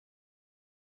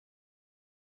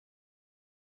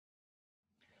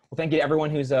Well, thank you to everyone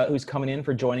who's coming in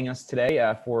for joining us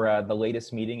today for the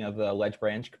latest meeting of the Ledge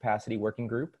Branch Capacity Working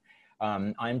Group.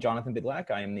 I'm Jonathan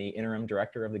Bidlack. I am the Interim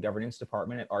Director of the Governance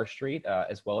Department at R Street,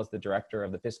 as well as the Director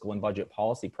of the Fiscal and Budget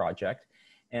Policy Project.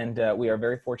 And we are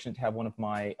very fortunate to have one of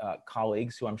my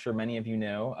colleagues, who I'm sure many of you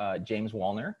know, James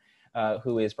Wallner,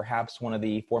 who is perhaps one of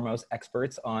the foremost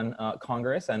experts on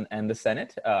Congress and the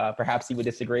Senate. Perhaps he would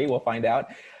disagree, we'll find out.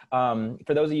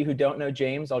 For those of you who don't know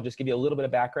James, I'll just give you a little bit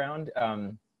of background.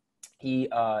 He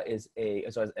is,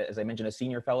 as I mentioned, a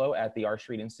senior fellow at the R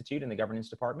Street Institute in the Governance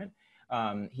Department.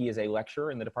 He is a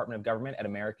lecturer in the Department of Government at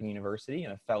American University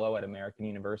and a fellow at American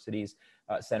University's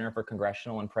Center for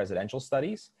Congressional and Presidential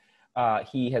Studies.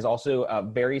 He has also a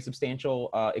very substantial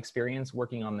experience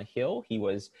working on the Hill. He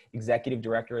was executive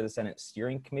director of the Senate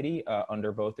Steering Committee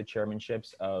under both the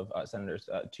chairmanships of Senators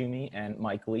Toomey and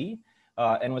Mike Lee,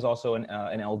 and was also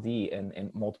an LD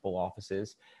in multiple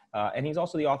offices. And he's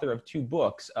also the author of 2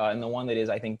 books, and the one that is,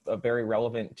 I think, very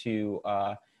relevant to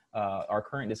our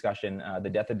current discussion, The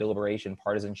Death of Deliberation,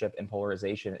 Partisanship and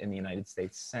Polarization in the United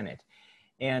States Senate.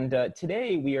 And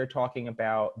today we are talking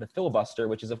about the filibuster,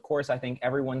 which is, of course, I think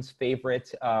everyone's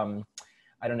favorite,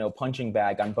 I don't know, punching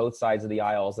bag on both sides of the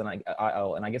aisles. And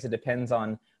I guess it depends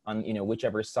on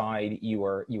whichever side you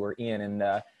are in,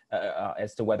 and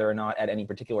as to whether or not at any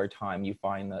particular time you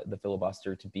find the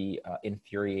filibuster to be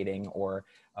infuriating or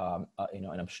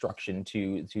an obstruction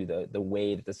to the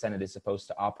way that the Senate is supposed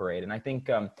to operate. And I think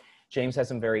James has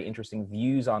some very interesting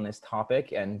views on this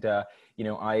topic, and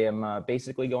I am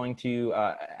basically going to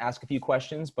ask a few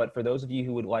questions, but for those of you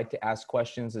who would like to ask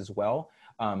questions as well,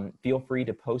 feel free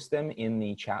to post them in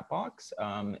the chat box.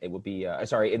 It will be,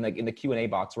 in the Q&A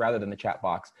box rather than the chat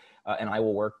box, and I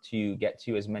will work to get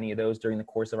to as many of those during the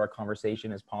course of our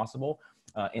conversation as possible,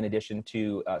 in addition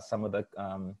to some of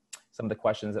the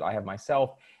questions that I have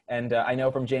myself. And I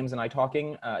know from James and I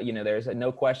talking, there's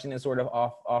no question is sort of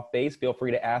off base. Feel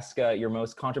free to ask your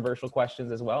most controversial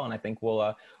questions as well, and I think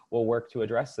we'll work to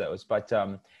address those. But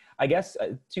I guess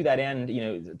to that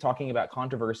end, talking about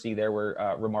controversy, there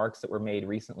were remarks that were made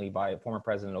recently by former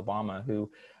President Obama, who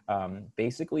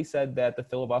basically said that the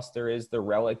filibuster is the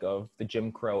relic of the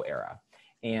Jim Crow era.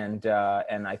 And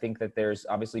I think that there's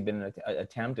obviously been an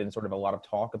attempt and sort of a lot of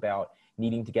talk about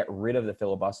needing to get rid of the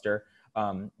filibuster.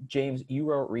 James, you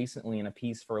wrote recently in a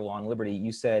piece for Law and Liberty,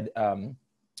 you said,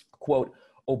 quote,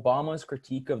 Obama's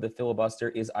critique of the filibuster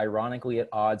is ironically at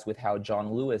odds with how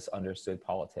John Lewis understood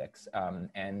politics.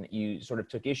 And you sort of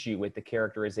took issue with the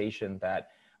characterization that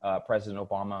President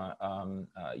Obama,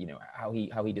 how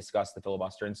he discussed the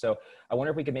filibuster. And so I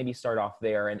wonder if we could maybe start off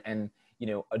there and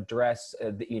address,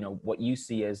 what you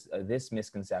see as this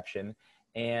misconception,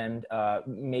 and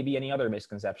maybe any other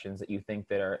misconceptions that you think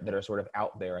that are sort of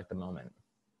out there at the moment.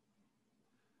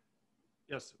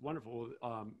 Yes, wonderful.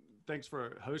 Thanks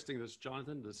for hosting this,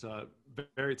 Jonathan. This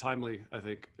very timely, I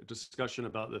think, discussion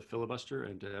about the filibuster,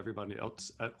 and to everybody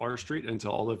else at R Street, and to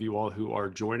all of you all who are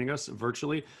joining us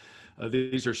virtually.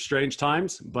 These are strange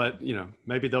times, but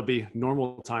maybe they'll be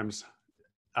normal times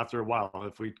after a while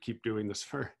if we keep doing this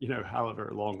for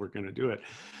however long we're going to do it.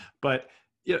 But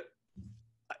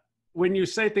when you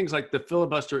say things like the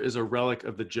filibuster is a relic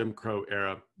of the Jim Crow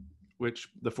era, which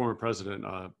the former president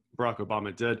Barack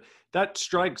Obama did, that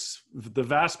strikes the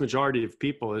vast majority of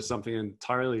people as something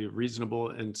entirely reasonable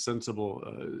and sensible,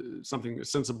 something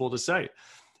sensible to say.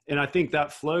 And I think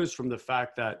that flows from the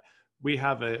fact that we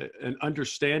have an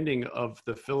understanding of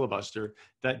the filibuster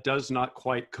that does not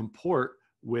quite comport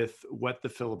with what the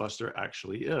filibuster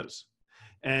actually is.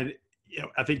 And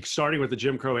I think starting with the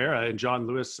Jim Crow era, and John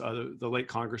Lewis, the late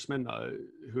congressman,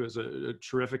 who is a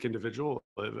terrific individual,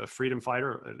 a freedom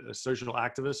fighter, a social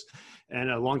activist,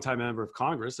 and a longtime member of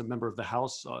Congress, a member of the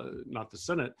House, not the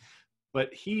Senate,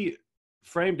 but he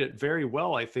framed it very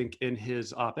well, I think, in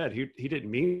his op-ed. He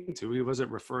didn't mean to. He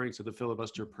wasn't referring to the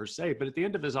filibuster per se, but at the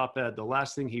end of his op-ed, the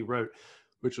last thing he wrote,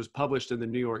 which was published in the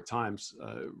New York Times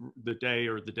the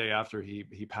day after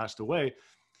he passed away,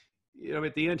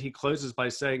 at the end, he closes by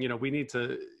saying, we need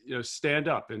to, stand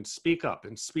up and speak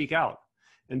out.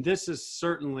 And this is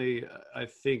certainly, I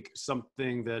think,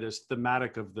 something that is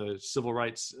thematic of the civil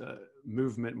rights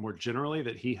movement more generally,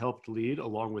 that he helped lead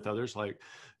along with others like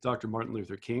Dr. Martin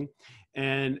Luther King.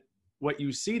 And what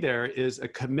you see there is a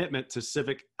commitment to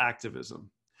civic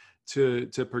activism, to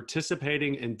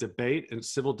participating in debate and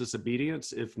civil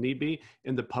disobedience, if need be,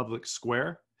 in the public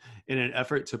square, in an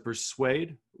effort to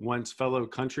persuade one's fellow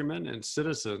countrymen and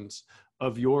citizens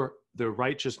of the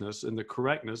righteousness and the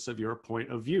correctness of your point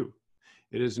of view.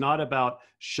 It is not about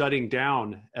shutting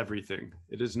down everything.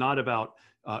 It is not about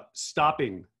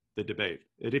stopping the debate.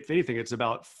 If anything, it's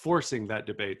about forcing that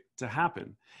debate to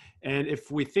happen. And if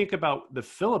we think about the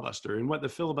filibuster and what the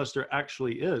filibuster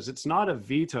actually is, it's not a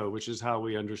veto, which is how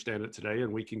we understand it today,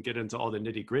 and we can get into all the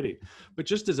nitty-gritty. But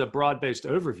just as a broad-based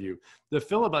overview, the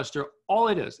filibuster, all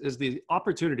it is the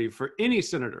opportunity for any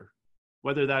senator,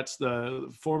 whether that's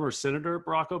the former Senator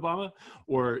Barack Obama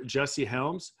or Jesse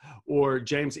Helms or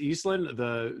James Eastland,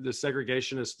 the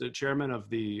segregationist chairman of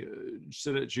the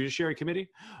Senate Judiciary Committee,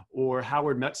 or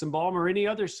Howard Metzenbaum or any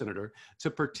other senator,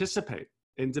 to participate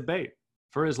in debate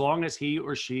for as long as he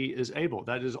or she is able.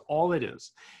 That is all it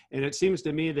is. And it seems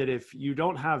to me that if you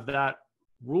don't have that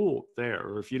rule there,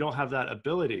 or if you don't have that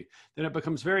ability, then it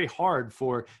becomes very hard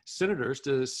for senators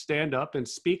to stand up and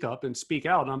speak out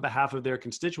on behalf of their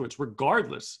constituents,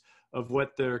 regardless of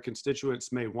what their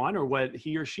constituents may want or what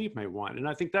he or she may want. And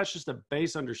I think that's just a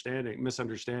base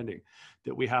misunderstanding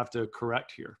that we have to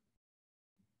correct here.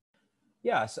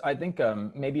 Yes, I think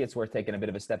maybe it's worth taking a bit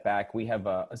of a step back. We have,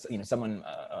 someone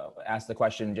asked the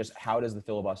question, just how does the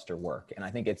filibuster work? And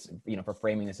I think it's, for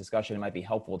framing this discussion, it might be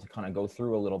helpful to kind of go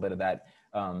through a little bit of that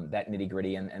nitty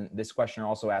gritty. And this questioner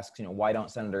also asks, why don't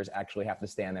senators actually have to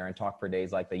stand there and talk for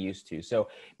days like they used to? So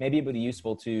maybe it would be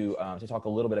useful to talk a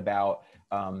little bit about,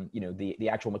 the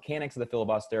actual mechanics of the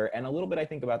filibuster, and a little bit, I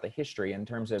think, about the history in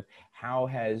terms of how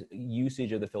has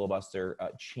usage of the filibuster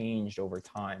changed over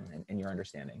time in your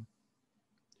understanding?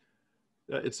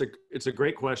 It's a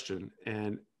great question.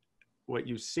 And what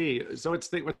you see, so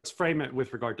let's frame it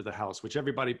with regard to the House, which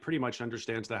everybody pretty much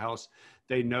understands the House.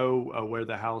 They know where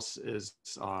the House is,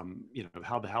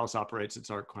 how the House operates. It's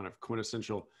our kind of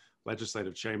quintessential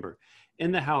legislative chamber.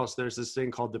 In the House, there's this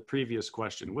thing called the previous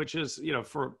question, which is,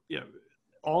 for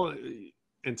all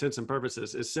intents and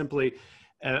purposes, is simply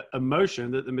a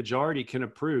motion that the majority can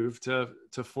approve to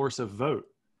force a vote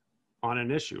on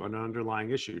an issue, on an underlying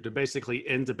issue, to basically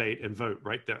end debate and vote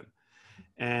right then.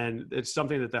 And it's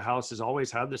something that the House has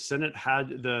always had. The Senate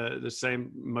had the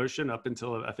same motion up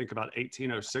until, I think, about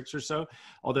 1806 or so,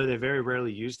 although they very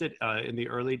rarely used it in the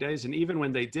early days. And even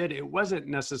when they did, it wasn't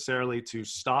necessarily to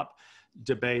stop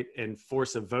debate and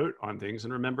force a vote on things.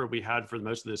 And remember, we had for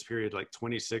most of this period, like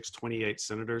 26, 28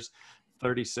 senators,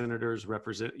 30 senators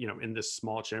represent, in this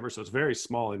small chamber. So it's very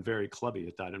small and very clubby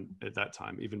at that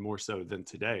time, even more so than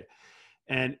today.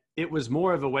 And it was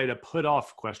more of a way to put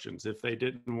off questions if they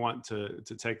didn't want to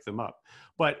take them up.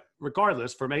 But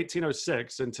regardless, from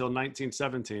 1806 until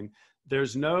 1917,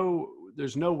 there's no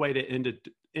way to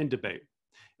end debate.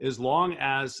 As long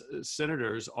as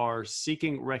senators are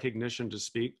seeking recognition to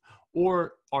speak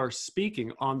or are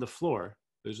speaking on the floor,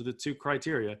 those are the two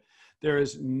criteria, there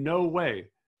is no way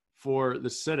for the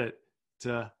Senate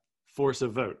to force a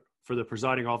vote, for the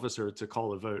presiding officer to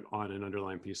call a vote on an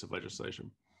underlying piece of legislation.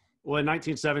 Well, in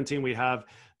 1917, we have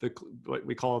what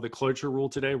we call the cloture rule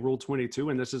today, Rule 22,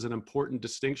 and this is an important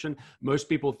distinction. Most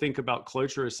people think about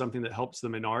cloture as something that helps the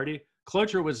minority.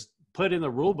 Cloture was put in the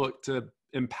rule book to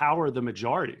empower the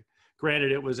majority.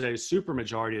 Granted, it was a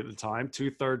supermajority at the time,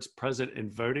 2/3 present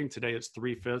and voting. Today, it's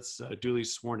 3/5 duly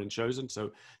sworn and chosen,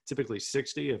 so typically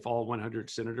 60 if all 100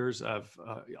 senators have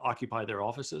occupy their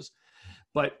offices.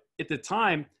 But at the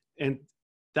time, and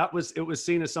it was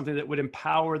seen as something that would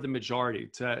empower the majority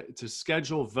to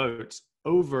schedule votes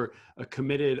over a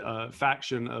committed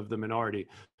faction of the minority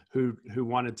who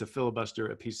wanted to filibuster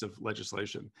a piece of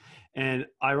legislation. And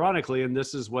ironically, and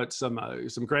this is what some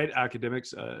great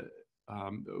academics,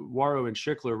 Warrow and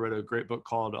Schickler wrote a great book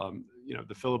called,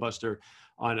 The Filibuster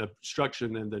on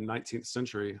Obstruction in the 19th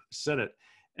Century Senate.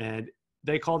 And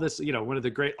they call this, one of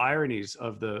the great ironies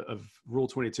of Rule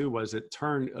 22 was it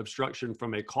turned obstruction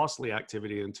from a costly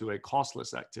activity into a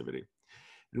costless activity.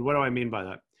 And what do I mean by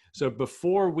that? So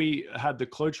before we had the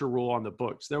cloture rule on the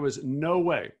books, there was no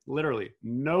way, literally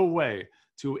no way,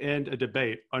 to end a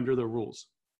debate under the rules.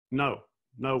 No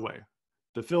way.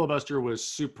 The filibuster was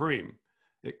supreme.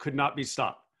 It could not be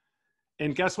stopped.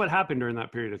 And guess what happened during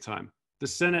that period of time? The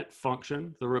Senate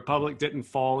functioned. The Republic didn't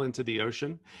fall into the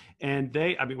ocean. And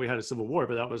we had a civil war,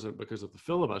 but that wasn't because of the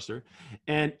filibuster.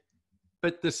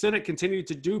 But the Senate continued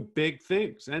to do big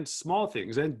things and small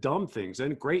things and dumb things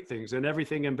and great things and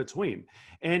everything in between.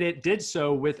 And it did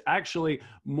so with actually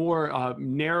more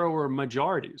narrower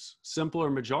majorities,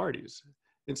 simpler majorities.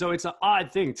 And so it's an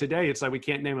odd thing. Today, it's like we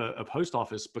can't name a post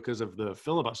office because of the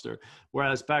filibuster,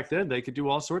 whereas back then they could do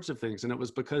all sorts of things. And it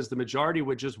was because the majority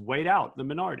would just wait out the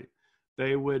minority.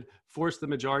 They would force the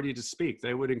majority to speak.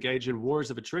 They would engage in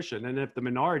wars of attrition. And if the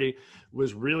minority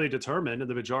was really determined and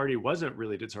the majority wasn't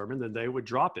really determined, then they would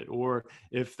drop it. Or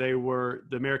if the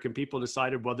American people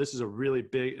decided, well, this is a really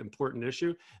big, important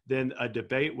issue, then a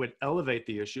debate would elevate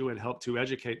the issue and help to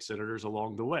educate senators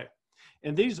along the way.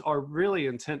 And these are really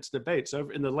intense debates.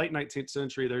 Over in the late 19th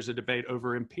century, there's a debate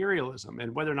over imperialism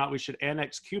and whether or not we should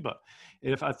annex Cuba.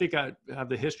 And if I think I have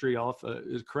the history off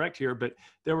is correct here, but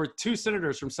there were two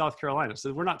senators from South Carolina.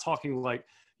 So we're not talking like,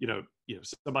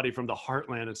 somebody from the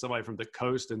heartland and somebody from the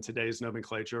coast in today's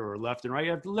nomenclature, or left and right.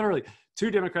 You have literally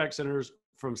two Democratic senators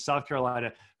from South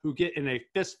Carolina who get in a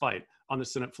fist fight on the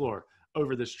Senate floor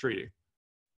over this treaty.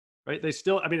 Right? They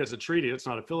still, I mean, it's a treaty. It's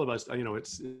not a filibuster.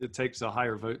 It takes a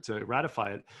higher vote to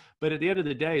ratify it. But at the end of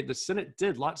the day, the Senate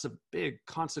did lots of big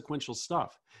consequential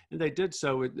stuff. And they did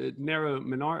so with narrow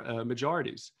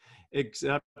majorities,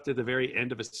 except at the very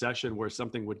end of a session where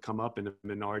something would come up and the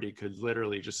minority could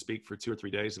literally just speak for 2 or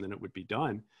 3 days and then it would be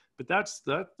done. But that's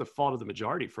the fault of the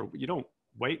majority. You don't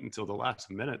wait until the last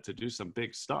minute to do some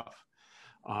big stuff.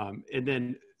 And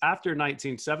then after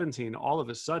 1917, all of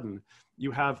a sudden, you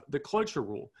have the cloture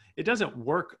rule. It doesn't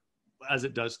work as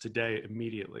it does today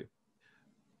immediately,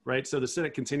 right? So the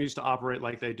Senate continues to operate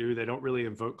like they do. They don't really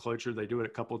invoke cloture. They do it a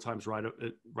couple of times right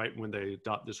when they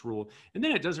adopt this rule. And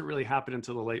then it doesn't really happen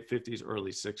until the late 50s,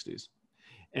 early 60s.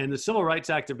 And the Civil Rights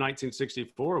Act of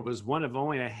 1964 was one of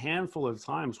only a handful of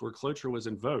times where cloture was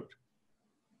invoked.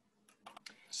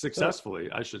 Successfully,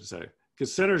 I should say.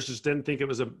 Because senators just didn't think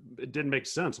it didn't make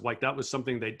sense. Like that was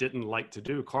something they didn't like to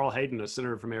do. Carl Hayden, a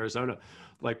senator from Arizona,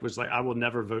 was like, I will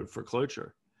never vote for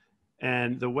cloture.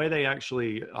 And the way they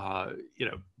actually,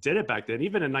 did it back then,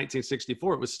 even in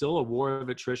 1964, it was still a war of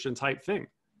attrition type thing.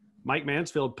 Mike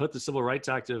Mansfield put the Civil Rights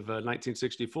Act of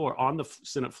 1964 on the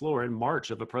Senate floor in March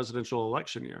of a presidential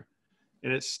election year.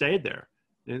 And it stayed there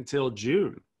until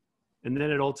June. And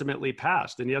then it ultimately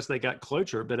passed. And yes, they got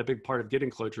cloture, but a big part of getting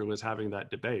cloture was having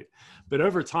that debate. But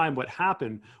over time, what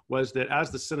happened was that as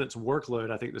the Senate's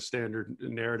workload, I think the standard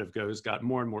narrative goes, got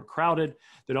more and more crowded,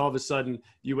 that all of a sudden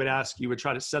you would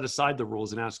try to set aside the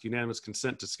rules and ask unanimous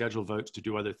consent to schedule votes to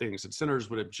do other things. And senators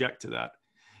would object to that.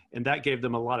 And that gave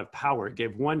them a lot of power. It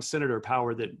gave one senator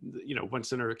power that, one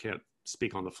senator can't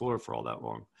speak on the floor for all that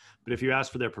long. But if you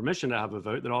ask for their permission to have a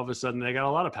vote, then all of a sudden they got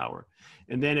a lot of power.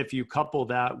 And then if you couple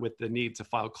that with the need to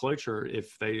file cloture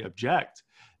if they object,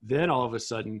 then all of a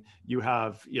sudden you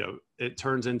have, it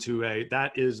turns into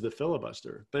that is the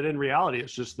filibuster. But in reality,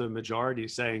 it's just the majority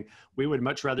saying, we would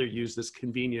much rather use this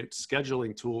convenient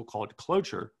scheduling tool called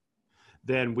cloture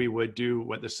than we would do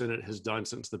what the Senate has done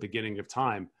since the beginning of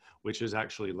time, which is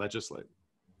actually legislate.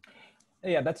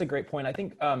 Yeah, that's a great point. I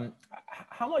think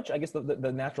how much, I guess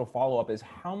the natural follow-up is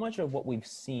how much of what we've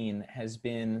seen has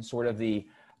been sort of the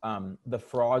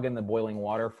frog in the boiling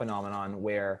water phenomenon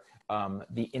where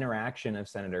the interaction of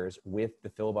senators with the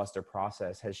filibuster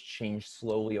process has changed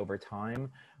slowly over time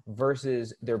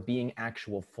versus there being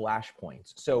actual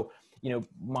flashpoints. So,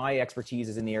 my expertise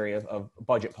is in the area of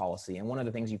budget policy. And one of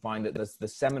the things you find that the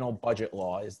seminal budget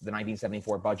law is the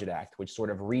 1974 Budget Act, which sort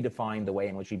of redefined the way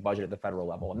in which we budget at the federal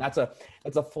level. And that's a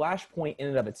flashpoint in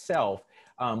and of itself.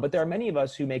 But there are many of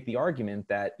us who make the argument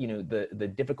that,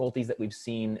 the difficulties that we've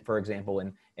seen, for example,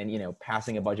 in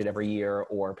passing a budget every year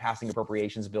or passing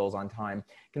appropriations bills on time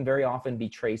can very often be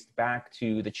traced back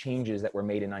to the changes that were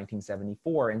made in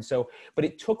 1974. And so, but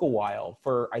it took a while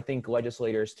for, I think,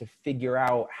 legislators to figure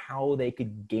out how they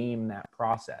could game that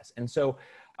process. And so,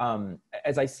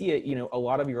 as I see it, a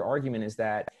lot of your argument is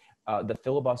that the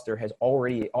filibuster has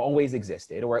always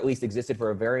existed, or at least existed for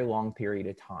a very long period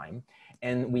of time.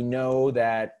 And we know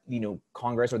that,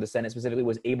 Congress, or the Senate specifically,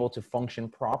 was able to function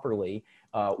properly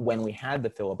when we had the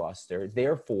filibuster.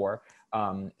 Therefore,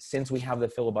 since we have the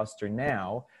filibuster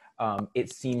now,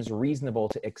 it seems reasonable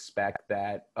to expect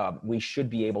that we should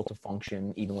be able to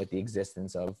function even with the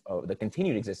existence of the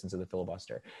continued existence of the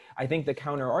filibuster. I think the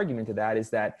counter argument to that is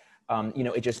that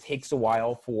it just takes a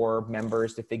while for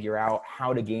members to figure out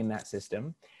how to game that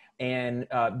system. And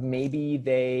maybe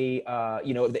they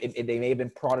may have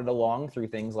been prodded along through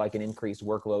things like an increased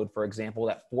workload, for example,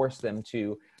 that forced them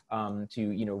to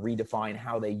redefine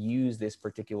how they use this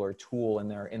particular tool in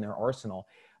their arsenal.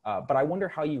 But I wonder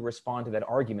how you respond to that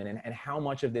argument, and how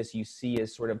much of this you see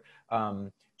as sort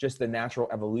of just the natural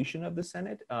evolution of the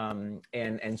Senate,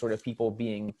 and sort of people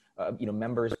being,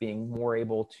 members being more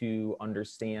able to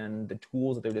understand the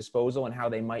tools at their disposal and how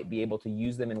they might be able to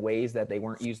use them in ways that they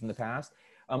weren't used in the past.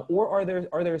 Or are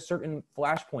there certain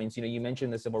flashpoints? You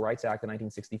mentioned the Civil Rights Act of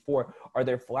 1964. Are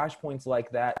there flashpoints like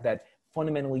that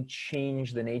fundamentally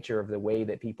change the nature of the way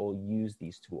that people use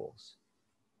these tools?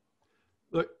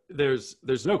 Look, there's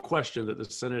no question that the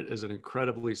Senate is an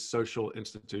incredibly social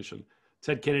institution.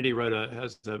 Ted Kennedy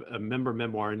has a member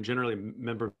memoir, and generally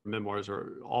member memoirs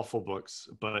are awful books,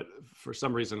 but for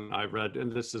some reason I read,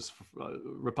 and this is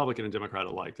Republican and Democrat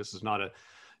alike, this is not a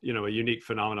unique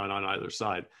phenomenon on either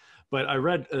side. But I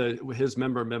read his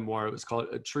member memoir. It was called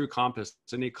A True Compass,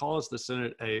 and he calls the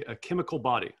Senate a chemical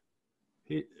body,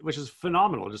 which is a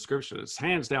phenomenal description. It's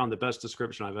hands down the best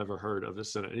description I've ever heard of the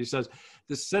Senate. And he says,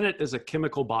 the Senate is a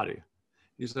chemical body.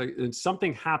 He's like, and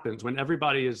something happens when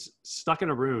everybody is stuck in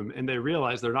a room and they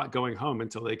realize they're not going home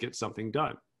until they get something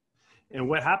done. And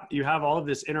what happens, you have all of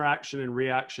this interaction and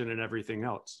reaction and everything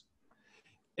else.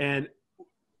 And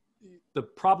the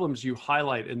problems you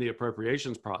highlight in the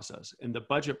appropriations process, in the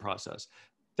budget process,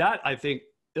 that I think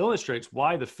illustrates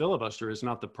why the filibuster is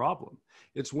not the problem.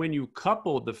 It's when you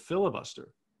couple the filibuster,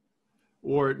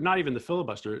 or not even the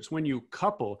filibuster, it's when you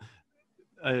couple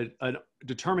a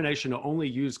determination to only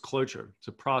use cloture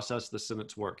to process the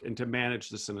Senate's work and to manage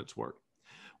the Senate's work,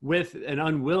 with an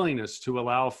unwillingness to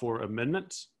allow for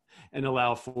amendments and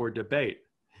allow for debate.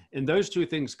 And those two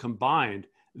things combined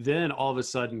then all of a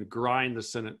sudden grind the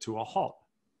Senate to a halt.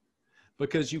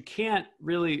 Because you can't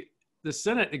really, the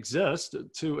Senate exists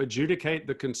to adjudicate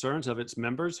the concerns of its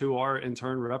members, who are in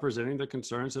turn representing the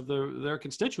concerns of their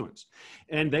constituents.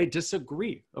 And they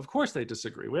disagree. Of course they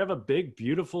disagree. We have a big,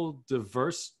 beautiful,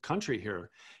 diverse country here,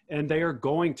 and they are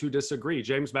going to disagree.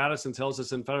 James Madison tells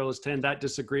us in Federalist 10 that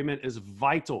disagreement is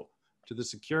vital to the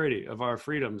security of our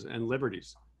freedoms and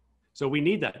liberties. So we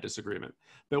need that disagreement.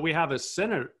 But we have a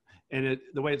Senate, and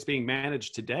the way it's being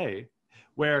managed today,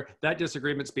 where that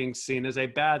disagreement's being seen as a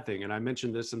bad thing. And I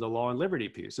mentioned this in the law and liberty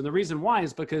piece. And the reason why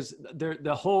is because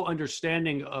the whole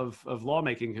understanding of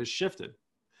lawmaking has shifted.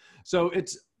 So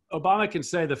Obama can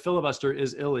say the filibuster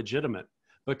is illegitimate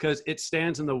because it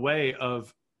stands in the way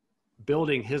of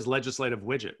building his legislative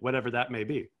widget, whatever that may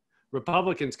be.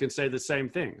 Republicans can say the same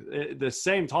thing. The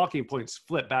same talking points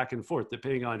flip back and forth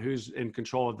depending on who's in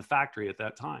control of the factory at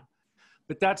that time.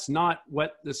 But that's not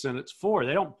what the Senate's for.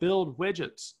 They don't build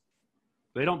widgets.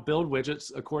 They don't build widgets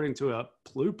according to a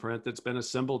blueprint that's been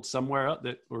assembled somewhere,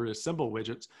 or assemble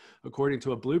widgets according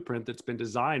to a blueprint that's been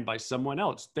designed by someone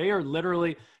else. They are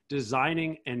literally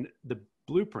designing the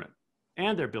blueprint,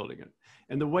 and they're building it.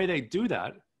 And the way they do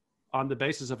that on the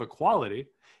basis of equality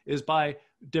is by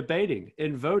debating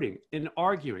and voting and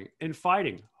arguing and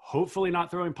fighting, hopefully not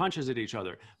throwing punches at each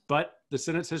other. But the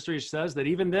Senate's history says that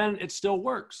even then it still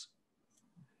works.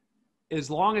 As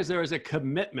long as there is a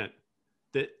commitment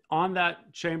that on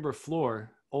that chamber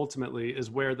floor ultimately is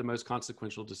where the most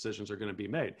consequential decisions are going to be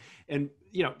made. And,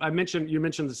 you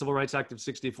mentioned the Civil Rights Act of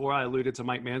 64. I alluded to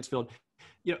Mike Mansfield.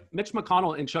 Mitch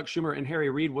McConnell and Chuck Schumer and Harry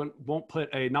Reid won't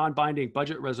put a non-binding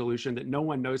budget resolution that no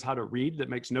one knows how to read, that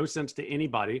makes no sense to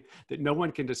anybody, that no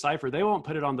one can decipher. They won't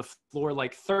put it on the floor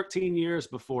like 13 years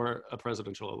before a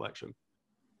presidential election,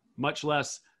 much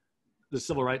less the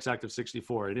Civil Rights Act of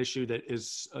 64, an issue that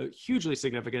is hugely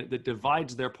significant, that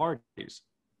divides their parties.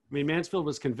 I mean, Mansfield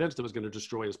was convinced it was going to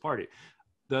destroy his party.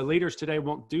 The leaders today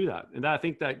won't do that. And I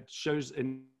think that shows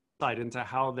insight into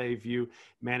how they view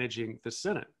managing the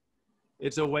Senate.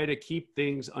 It's a way to keep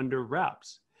things under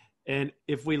wraps. And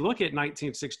if we look at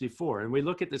 1964 and we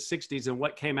look at the 60s and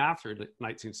what came after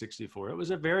 1964, it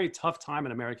was a very tough time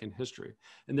in American history.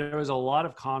 And there was a lot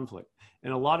of conflict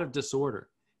and a lot of disorder.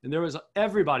 And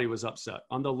everybody was upset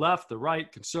on the left, the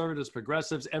right, conservatives,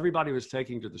 progressives. Everybody was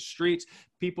taking to the streets.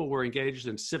 People were engaged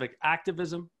in civic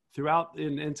activism throughout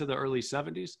into the early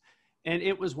 70s. And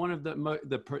it was one of the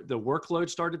workload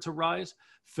started to rise,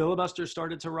 filibuster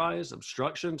started to rise,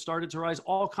 obstruction started to rise,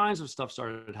 all kinds of stuff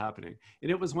started happening.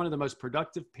 And it was one of the most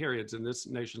productive periods in this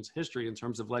nation's history in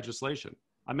terms of legislation.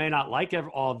 I may not like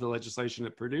all of the legislation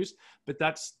it produced, but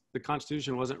the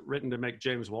Constitution wasn't written to make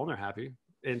James Wallner happy.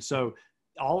 And so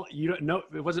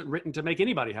it wasn't written to make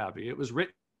anybody happy. It was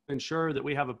written to ensure that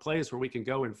we have a place where we can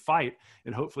go and fight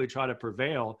and hopefully try to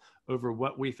prevail over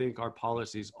what we think our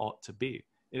policies ought to be.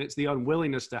 And it's the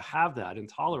unwillingness to have that and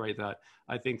tolerate that,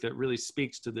 I think, that really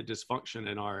speaks to the dysfunction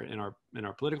in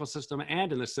our political system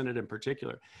and in the Senate in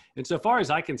particular. And so far as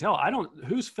I can tell,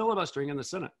 who's filibustering in the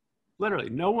Senate? Literally,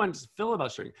 no one's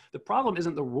filibustering. The problem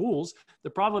isn't the rules. The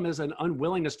problem is an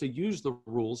unwillingness to use the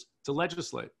rules to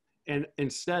legislate, and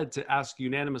instead to ask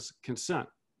unanimous consent.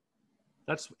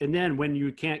 And then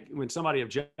when somebody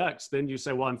objects, then you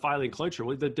say, well, I'm filing cloture.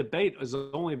 Well, the debate has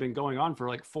only been going on for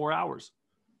like 4 hours.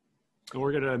 And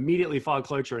we're going to immediately file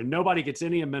cloture and nobody gets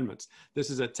any amendments. This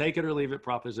is a take it or leave it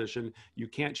proposition. You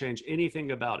can't change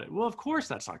anything about it. Well, of course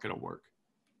that's not going to work.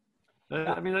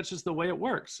 I mean, that's just the way it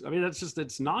works. I mean,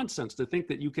 it's nonsense to think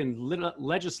that you can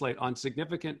legislate on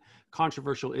significant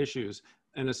controversial issues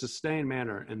in a sustained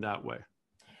manner in that way.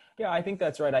 Yeah, I think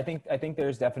that's right. I think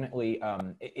there's definitely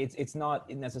it's not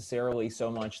necessarily so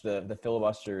much the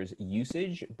filibuster's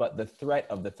usage, but the threat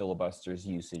of the filibuster's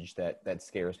usage that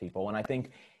scares people. And I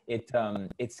think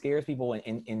it scares people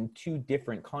in two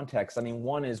different contexts. I mean,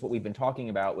 one is what we've been talking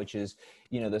about, which is,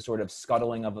 the sort of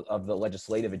scuttling of the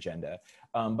legislative agenda.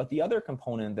 But the other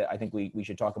component that I think we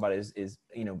should talk about is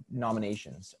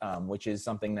nominations, which is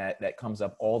something that comes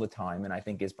up all the time, and I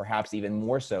think is perhaps even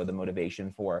more so the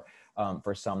motivation for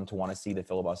some to want to see the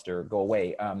filibuster go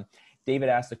away. David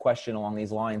asked a question along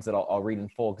these lines that I'll read in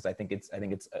full because I think it's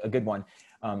a good one.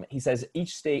 He says,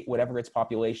 each state, whatever its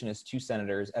population, has 2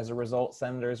 senators. As a result,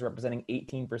 senators representing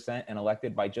 18% and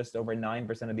elected by just over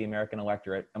 9% of the American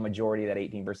electorate, a majority of that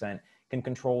 18%, can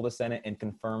control the Senate and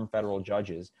confirm federal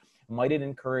judges. Might it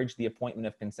encourage the appointment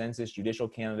of consensus judicial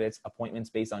candidates, appointments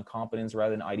based on competence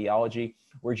rather than ideology,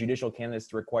 or judicial candidates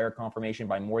to require confirmation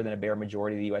by more than a bare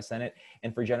majority of the U.S. Senate?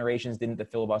 And for generations, didn't the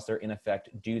filibuster in effect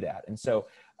do that? And so,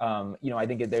 I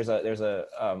think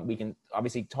we can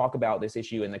obviously talk about this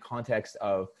issue in the context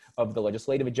of the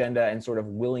legislative agenda and sort of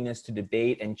willingness to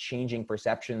debate and changing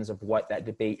perceptions of what that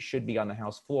debate should be on the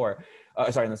House floor,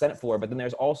 on the Senate floor. But then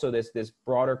there's also this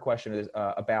broader question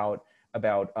about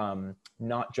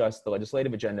not just the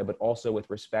legislative agenda, but also with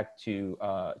respect to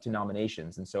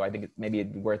nominations. And so I think maybe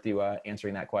it'd be worth you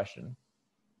answering that question.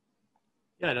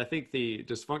 Yeah, and I think the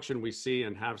dysfunction we see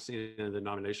and have seen in the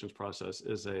nominations process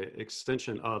is an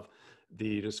extension of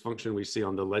the dysfunction we see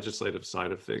on the legislative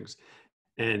side of things,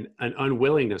 and an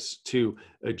unwillingness to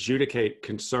adjudicate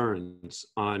concerns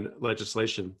on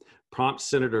legislation prompts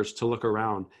senators to look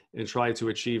around and try to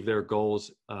achieve their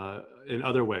goals in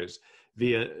other ways,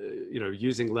 via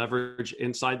using leverage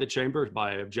inside the chamber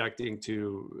by objecting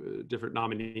to different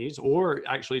nominees, or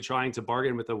actually trying to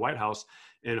bargain with the White House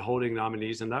and holding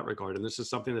nominees in that regard. And this is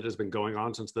something that has been going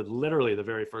on since literally the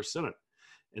very first Senate.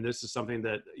 And this is something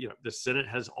that the Senate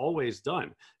has always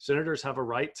done. Senators have a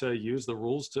right to use the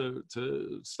rules to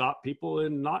stop people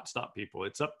and not stop people.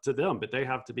 It's up to them, but they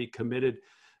have to be committed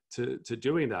to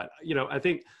doing that. I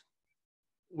think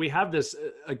we have this,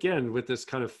 again, with this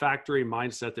kind of factory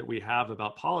mindset that we have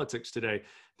about politics today.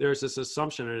 There's this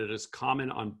assumption, and it is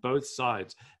common on both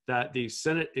sides, that the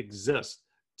Senate exists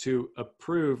to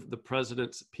approve the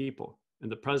president's people.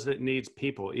 And the president needs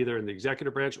people, either in the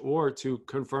executive branch or to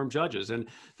confirm judges. And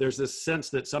there's this sense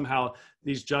that somehow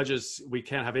these judges, we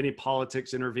can't have any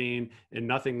politics intervene and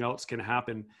nothing else can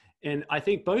happen. And I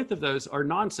think both of those are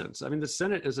nonsense. I mean, the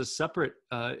Senate is a separate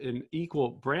and equal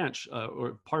branch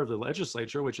or part of the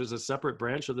legislature, which is a separate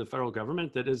branch of the federal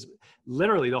government that is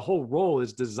literally, the whole role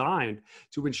is designed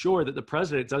to ensure that the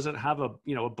president doesn't have a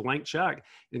blank check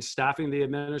in staffing the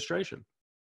administration.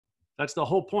 That's the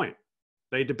whole point.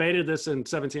 They debated this in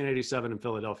 1787 in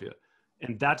Philadelphia.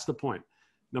 And that's the point,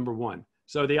 number one.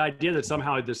 So the idea that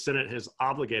somehow the Senate is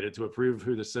obligated to approve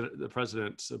who the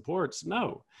president supports,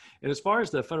 no. And as far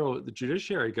as the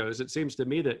judiciary goes, it seems to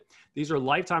me that these are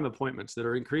lifetime appointments that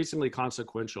are increasingly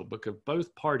consequential because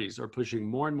both parties are pushing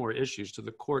more and more issues to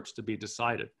the courts to be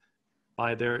decided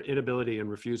by their inability and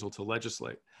refusal to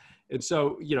legislate. And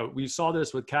so, we saw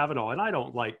this with Kavanaugh, and I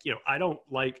don't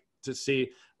like to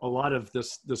see a lot of the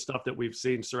stuff that we've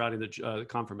seen surrounding the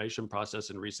confirmation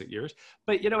process in recent years.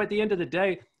 But, at the end of the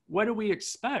day, what do we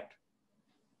expect?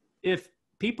 If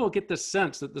people get the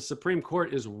sense that the Supreme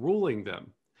Court is ruling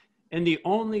them, and the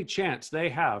only chance they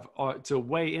have to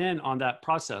weigh in on that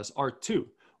process are 2.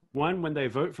 1, when they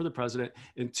vote for the president,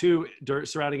 and 2,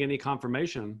 surrounding any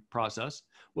confirmation process,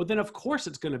 well, then of course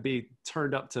it's going to be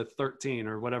turned up to 13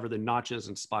 or whatever the notch is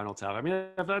in Spinal Tap. I mean,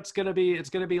 if it's going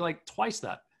to be like twice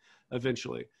that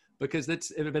eventually, because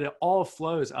it all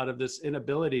flows out of this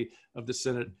inability of the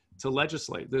Senate to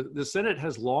legislate. The Senate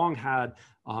has long had,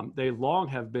 they long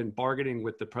have been bargaining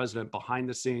with the president behind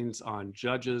the scenes on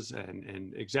judges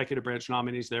and executive branch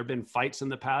nominees. There have been fights in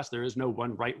the past. There is no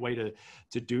one right way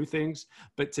to do things.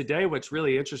 But today, what's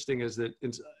really interesting is that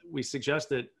we suggest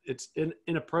that it's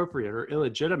inappropriate or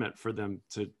illegitimate for them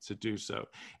to do so.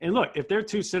 And look, if they're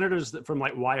 2 senators from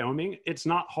like Wyoming, it's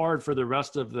not hard for the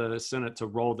rest of the Senate to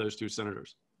roll those 2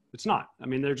 senators. It's not. I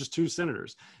mean, they're just 2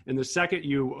 senators. And the second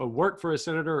you work for a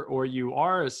senator, or you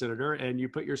are a senator and you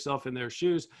put yourself in their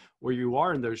shoes, or you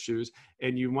are in those shoes,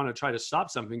 and you want to try to stop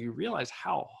something, you realize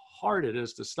how hard it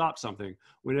is to stop something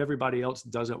when everybody else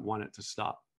doesn't want it to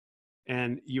stop.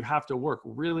 And you have to work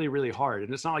really, really hard.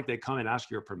 And it's not like they come and ask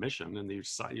your permission and you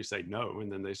say no, and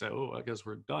then they say, oh, I guess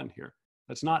we're done here.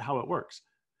 That's not how it works.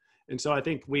 And so I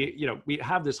think we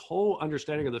have this whole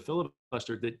understanding of the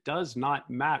filibuster that does not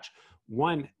match,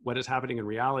 1, what is happening in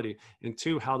reality, and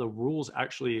 2, how the rules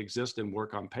actually exist and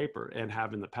work on paper and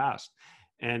have in the past.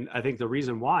 And I think the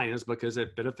reason why is because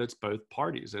it benefits both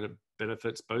parties and it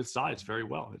benefits both sides very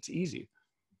well. It's easy.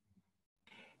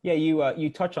 Yeah,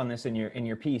 you touch on this in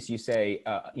your piece. You say,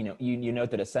 you note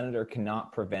that a senator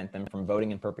cannot prevent them from voting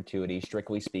in perpetuity,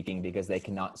 strictly speaking, because they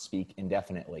cannot speak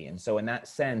indefinitely. And so, in that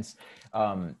sense,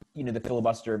 the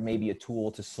filibuster may be a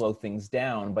tool to slow things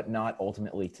down, but not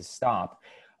ultimately to stop.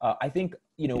 I think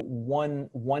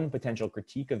one potential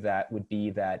critique of that would be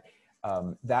that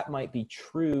that might be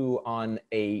true on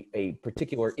a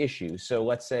particular issue. So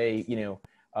let's say the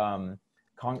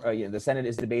Senate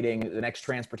is debating the next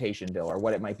transportation bill or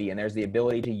what it might be, and there's the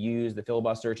ability to use the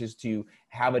filibuster just to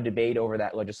have a debate over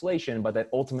that legislation, but that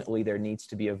ultimately there needs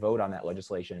to be a vote on that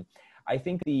legislation. I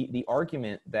think the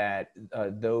argument that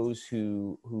those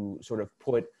who sort of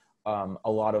put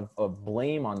a lot of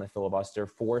blame on the filibuster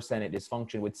for Senate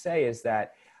dysfunction would say is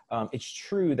that it's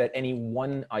true that any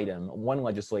one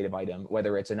legislative item,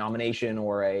 whether it's a nomination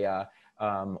or a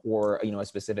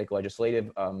specific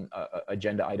legislative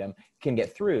agenda item, can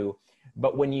get through.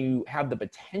 But when you have the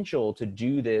potential to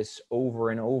do this over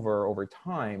and over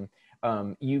time,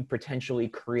 you potentially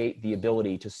create the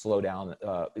ability to slow down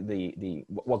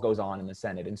what goes on in the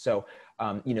Senate. And so,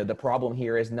 the problem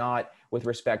here is not with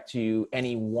respect to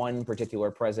any one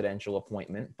particular presidential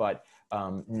appointment, but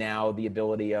now the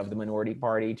ability of the minority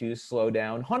party to slow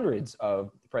down hundreds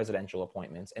of presidential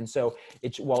appointments. And so,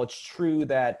 while it's true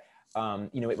that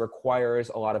it requires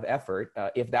a lot of effort,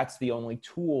 if that's the only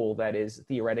tool that is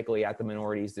theoretically at the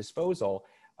minority's disposal,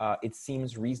 it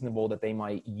seems reasonable that they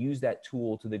might use that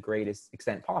tool to the greatest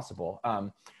extent possible.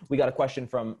 We got a question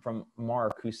from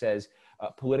Mark, who says,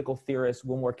 political theorist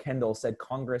Wilmore Kendall said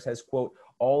Congress has, quote,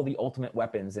 all the ultimate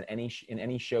weapons in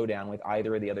any showdown with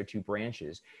either of the other two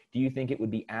branches. Do you think it would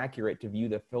be accurate to view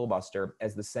the filibuster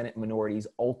as the Senate minority's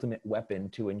ultimate weapon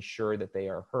to ensure that they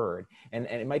are heard? And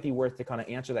it might be worth to kind of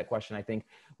answer that question, I think,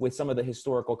 with some of the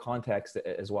historical context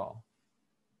as well.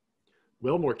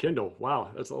 Wilmore Kendall,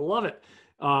 wow, I love it.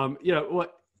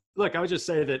 Look, I would just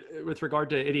say that with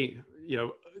regard to any,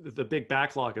 the big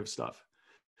backlog of stuff,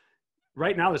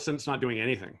 right now the Senate's not doing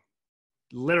anything,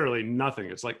 literally nothing.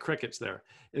 It's like crickets there.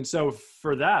 And so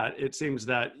for that, it seems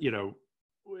that,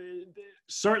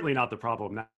 certainly not the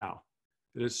problem now.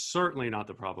 It is certainly not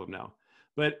the problem now.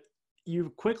 But you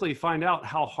quickly find out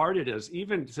how hard it is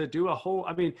even to do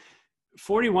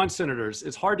 41 senators,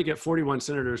 it's hard to get 41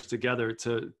 senators together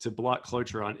to block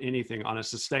cloture on anything on a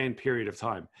sustained period of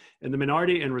time. And the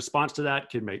minority, in response to that,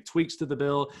 can make tweaks to the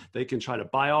bill. They can try to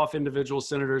buy off individual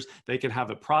senators. They can have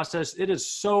a process. It is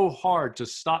so hard to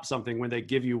stop something when they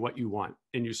give you what you want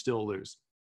and you still lose.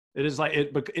 It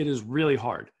is really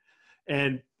hard.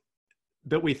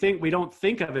 But we don't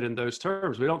think of it in those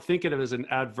terms. We don't think of it as an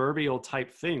adverbial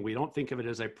type thing. We don't think of it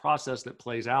as a process that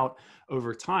plays out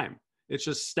over time. It's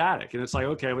just static. And it's like,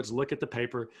 okay, let's look at the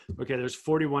paper. Okay, there's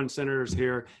 41 senators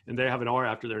here and they have an R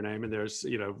after their name. And there's,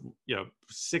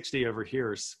 60 over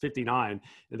here, 59,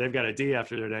 and they've got a D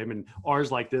after their name, and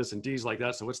R's like this and D's like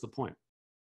that. So what's the point?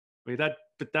 But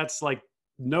that's like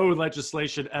no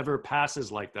legislation ever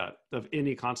passes like that of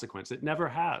any consequence. It never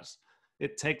has.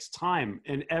 It takes time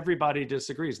and everybody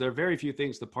disagrees. There are very few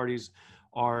things the parties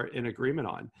are in agreement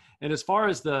on. And as far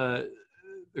as the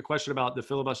question about the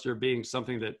filibuster being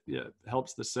something that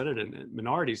helps the Senate and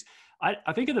minorities, I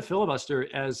think of the filibuster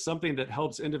as something that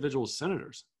helps individual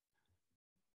senators.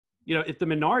 If the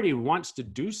minority wants to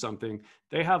do something,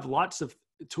 they have lots of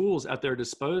tools at their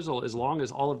disposal as long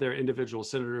as all of their individual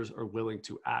senators are willing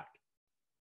to act.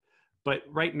 But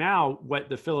right now, what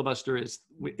the filibuster is,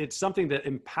 it's something that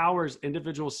empowers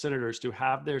individual senators to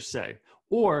have their say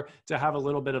or to have a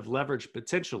little bit of leverage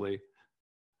potentially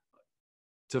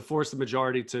to force the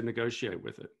majority to negotiate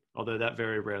with it, although that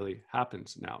very rarely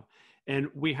happens now. And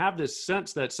we have this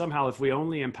sense that somehow if we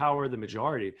only empower the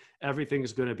majority,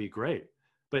 everything's going to be great.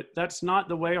 But that's not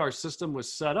the way our system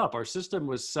was set up. Our system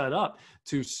was set up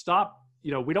to stop,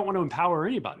 we don't want to empower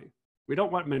anybody. We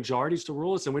don't want majorities to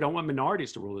rule us and we don't want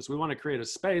minorities to rule us. We want to create a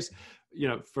space,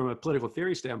 from a political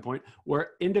theory standpoint,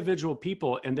 where individual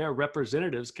people and their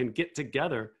representatives can get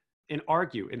together and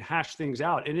argue and hash things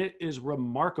out. And it is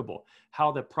remarkable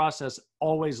how the process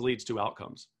always leads to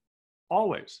outcomes.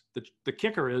 Always. The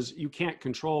kicker is you can't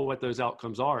control what those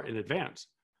outcomes are in advance.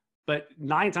 But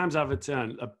 9 times out of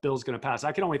 10, a bill's going to pass.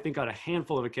 I can only think on a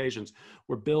handful of occasions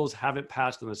where bills haven't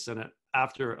passed in the Senate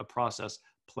after a process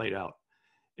played out.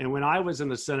 And when I was in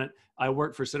the Senate, I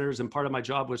worked for senators, and part of my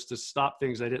job was to stop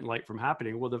things I didn't like from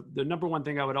happening. Well, the number one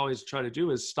thing I would always try to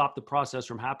do is stop the process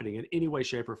from happening in any way,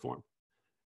 shape, or form.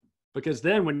 Because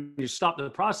then when you stop the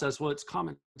process, well, it's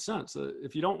common sense.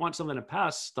 If you don't want something to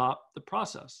pass, stop the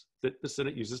process that the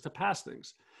Senate uses to pass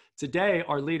things. Today,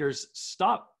 our leaders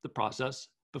stop the process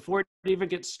before it even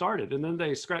gets started. And then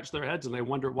they scratch their heads and they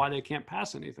wonder why they can't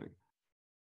pass anything.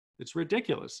 It's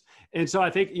ridiculous. And so I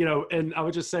think, and I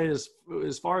would just say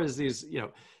as far as these,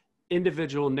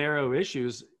 individual narrow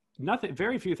issues,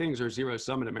 very few things are zero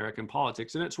sum in American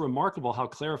politics. And it's remarkable how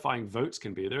clarifying votes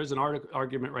can be. There's an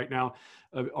argument right now,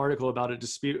 an article about a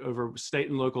dispute over state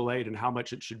and local aid and how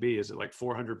much it should be. Is it like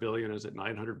 400 billion? Is it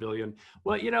 900 billion?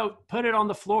 Well, put it on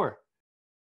the floor.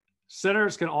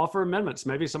 Senators can offer amendments.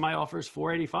 Maybe somebody offers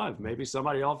 485. Maybe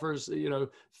somebody offers,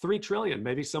 3 trillion.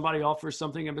 Maybe somebody offers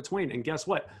something in between. And guess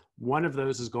what? One of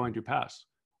those is going to pass.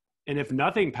 And if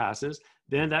nothing passes,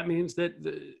 then that means that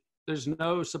there's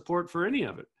no support for any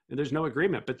of it, and there's no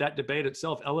agreement. But that debate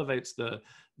itself elevates the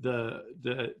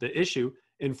issue,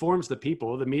 informs the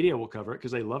people. The media will cover it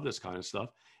because they love this kind of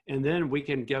stuff, and then we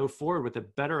can go forward with a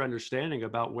better understanding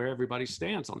about where everybody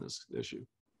stands on this issue.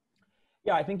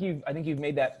 Yeah, I think you've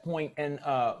made that point, and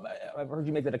I've heard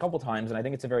you make that a couple times, and I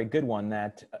think it's a very good one.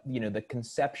 That the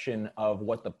conception of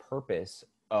what the purpose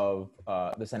of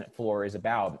the Senate floor is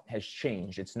about has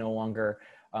changed. It's no longer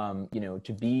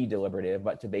to be deliberative,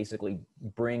 but to basically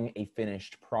bring a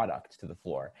finished product to the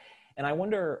floor. And I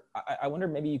wonder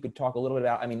maybe you could talk a little bit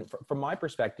about, from my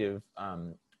perspective,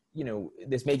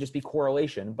 this may just be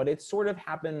correlation, but it's sort of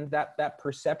happened that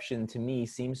perception to me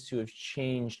seems to have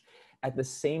changed at the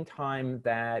same time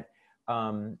that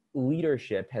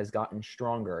leadership has gotten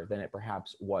stronger than it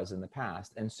perhaps was in the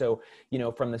past. And so,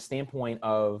 from the standpoint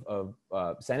of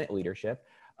Senate leadership,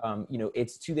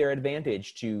 it's to their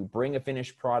advantage to bring a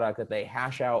finished product that they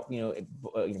hash out,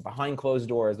 behind closed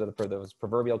doors, for those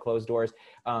proverbial closed doors,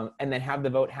 and then have the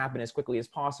vote happen as quickly as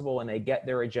possible, and they get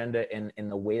their agenda in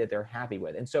the way that they're happy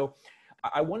with. And so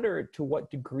I wonder to what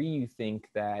degree you think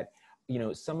that,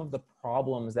 some of the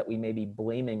problems that we may be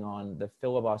blaming on the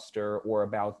filibuster or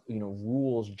about,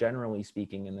 rules generally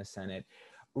speaking in the Senate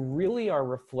really are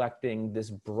reflecting this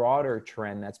broader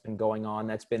trend that's been going on,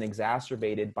 that's been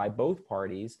exacerbated by both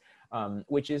parties,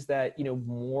 which is that,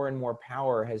 more and more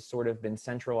power has sort of been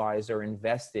centralized or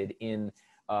invested in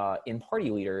party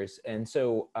leaders. And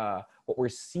so what we're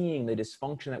seeing, the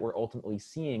dysfunction that we're ultimately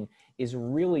seeing, is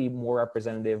really more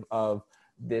representative of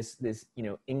this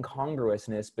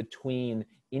incongruousness between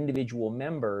individual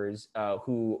members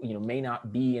who may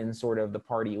not be in sort of the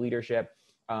party leadership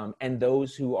and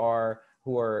those who are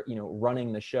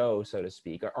running the show, so to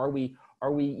speak. Are we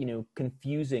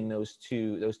confusing those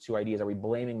two ideas? Are we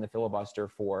blaming the filibuster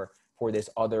for this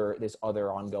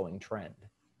other ongoing trend?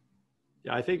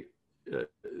 Yeah, I think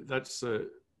that's an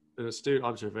astute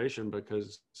observation,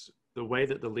 because the way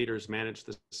that the leaders manage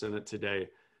the Senate today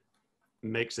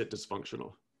makes it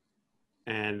dysfunctional,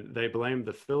 and they blame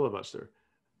the filibuster.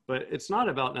 But it's not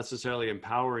about necessarily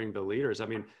empowering the leaders.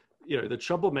 The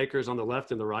troublemakers on the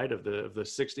left and the right of the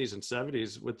 60s and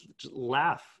 70s would just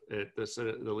laugh at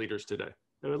the leaders today.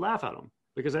 They would laugh at them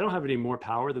because they don't have any more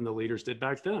power than the leaders did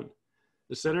back then.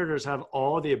 The senators have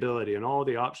all the ability and all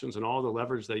the options and all the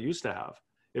leverage they used to have,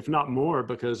 if not more,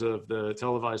 because of the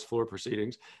televised floor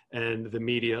proceedings and the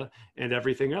media and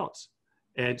everything else.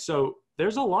 And so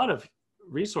there's a lot of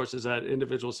resources at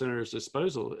individual senators'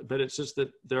 disposal, but it's just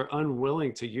that they're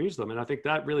unwilling to use them. And I think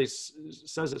that really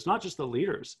says it's not just the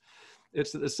leaders,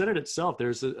 it's the Senate itself.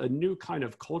 There's a new kind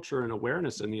of culture and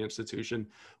awareness in the institution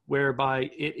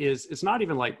whereby it's not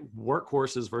even like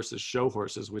workhorses versus show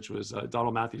horses, which was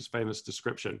Donald Matthews' famous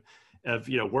description of,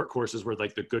 workhorses were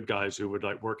like the good guys who would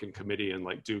like work in committee and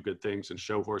like do good things, and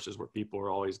show horses were people who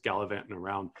are always gallivanting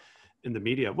around in the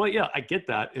media. Well, yeah, I get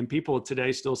that. And people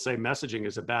today still say messaging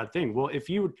is a bad thing. Well,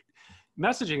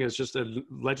 messaging is just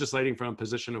legislating from a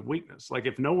position of weakness. Like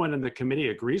if no one in the committee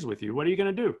agrees with you, what are you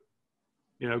going to do?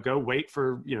 Go wait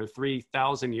for,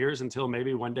 3,000 years until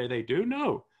maybe one day they do?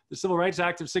 No, the Civil Rights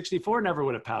Act of 64 never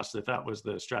would have passed if that was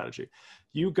the strategy.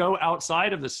 You go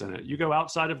outside of the Senate, you go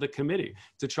outside of the committee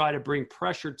to try to bring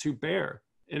pressure to bear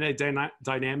in a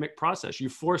dynamic process. You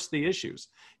force the issues,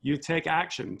 you take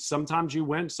action. Sometimes you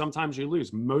win, sometimes you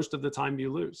lose. Most of the time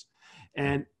you lose.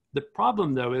 And the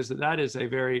problem though, is that is a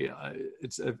very,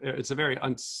 it's a very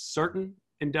uncertain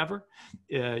endeavor.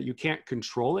 You can't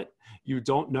control it. You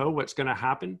don't know what's going to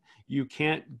happen. You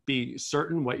can't be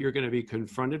certain what you're going to be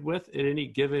confronted with at any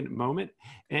given moment.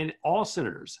 And all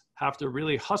senators have to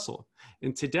really hustle.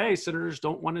 And today, senators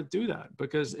don't want to do that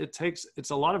because it's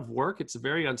a lot of work. It's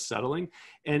very unsettling.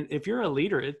 And if you're a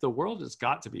leader, the world has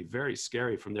got to be very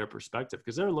scary from their perspective,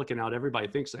 because they're looking out, everybody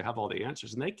thinks they have all the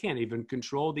answers and they can't even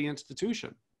control the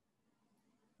institution.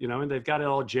 And they've got it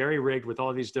all jerry-rigged with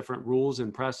all these different rules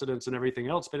and precedents and everything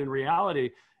else. But in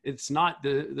reality, it's not,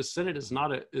 the Senate is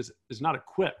not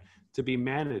equipped to be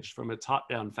managed from a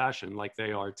top-down fashion like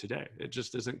they are today. It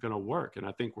just isn't going to work. And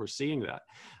I think we're seeing that.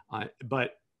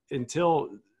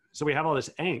 So we have all this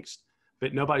angst,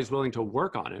 but nobody's willing to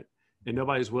work on it. And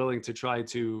nobody's willing to try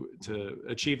to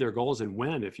achieve their goals and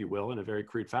win, if you will, in a very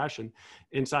crude fashion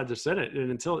inside the Senate.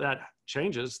 And until that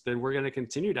changes, then we're going to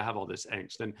continue to have all this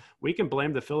angst. And we can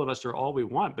blame the filibuster all we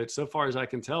want, but so far as I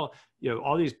can tell,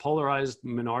 all these polarized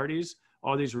minorities,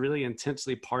 all these really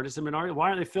intensely partisan minorities, why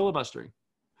aren't they filibustering?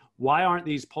 Why aren't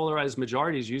these polarized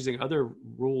majorities using other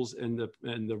rules in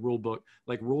the rule book,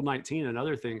 like Rule 19 and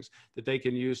other things that they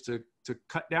can use to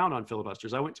cut down on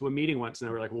filibusters? I went to a meeting once and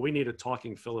they were like, well, we need a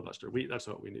talking filibuster. That's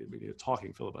what we need. We need a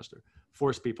talking filibuster.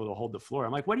 Force people to hold the floor.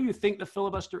 I'm like, what do you think the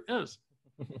filibuster is?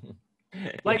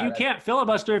 Like, you can't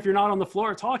filibuster if you're not on the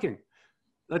floor talking.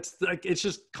 That's like, it's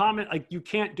just common. Like, you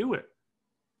can't do it.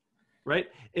 Right.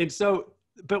 And so,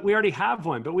 but we already have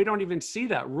one, but we don't even see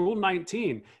that. Rule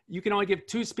 19, you can only give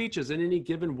 2 speeches in any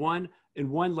given one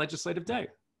legislative day.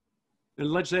 And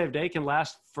the legislative day can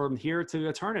last from here to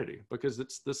eternity because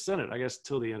it's the Senate, I guess,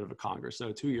 till the end of a Congress. So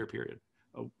a 2-year period,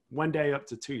 1 day up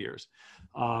to 2 years.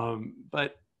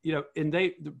 But,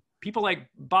 and people like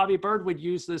Bobby Byrd would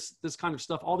use this kind of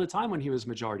stuff all the time when he was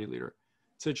majority leader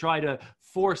to try to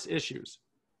force issues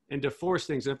and to force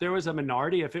things. And if there was a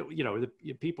minority, if it,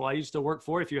 the people I used to work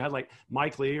for, if you had like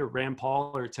Mike Lee or Rand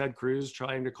Paul or Ted Cruz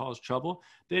trying to cause trouble,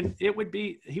 then he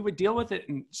would deal with it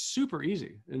and super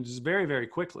easy and just very, very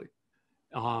quickly.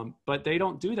 But they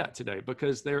don't do that today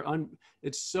because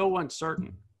it's so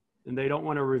uncertain and they don't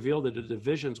want to reveal the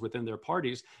divisions within their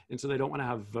parties. And so they don't want to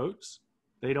have votes.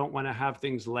 They don't want to have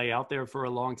things lay out there for a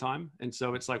long time. And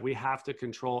so it's like, we have to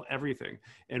control everything.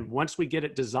 And once we get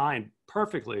it designed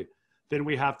perfectly, then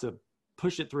we have to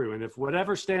push it through. And if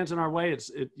whatever stands in our way,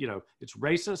 it's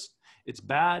racist, it's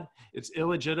bad, it's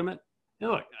illegitimate.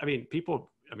 And look,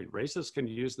 racists can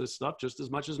use this stuff just as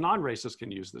much as non-racists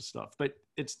can use this stuff, but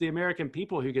it's the American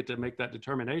people who get to make that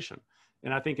determination.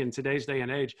 And I think in today's day and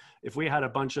age, if we had a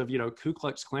bunch of, Ku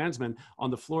Klux Klansmen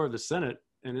on the floor of the Senate,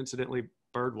 and incidentally,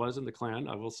 Byrd was in the Klan,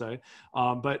 I will say,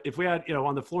 but if we had,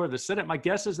 on the floor of the Senate, my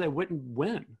guess is they wouldn't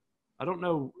win. I don't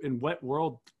know in what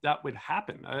world that would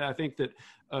happen. I think that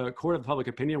a court of public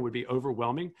opinion would be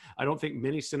overwhelming. I don't think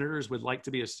many senators would like to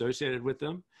be associated with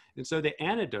them. And so the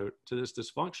antidote to this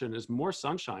dysfunction is more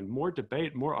sunshine, more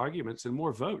debate, more arguments, and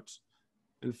more votes,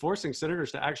 and forcing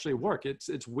senators to actually work.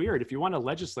 It's weird. If you want to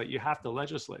legislate, you have to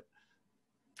legislate.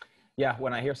 Yeah,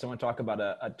 when I hear someone talk about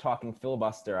a talking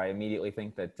filibuster, I immediately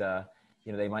think that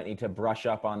they might need to brush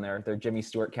up on their Jimmy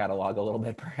Stewart catalog a little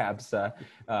bit, perhaps,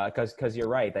 because you're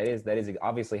right. That is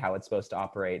obviously how it's supposed to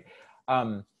operate.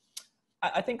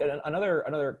 I think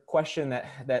another question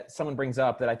that someone brings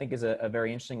up that I think is a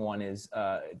very interesting one is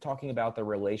talking about the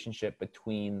relationship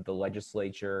between the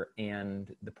legislature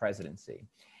and the presidency.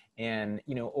 And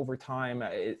over time,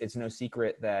 it's no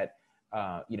secret that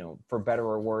for better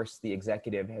or worse, the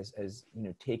executive has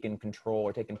taken control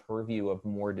or taken purview of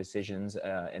more decisions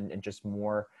and just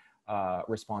more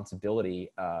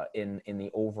responsibility in the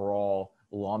overall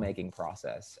lawmaking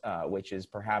process, which is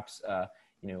perhaps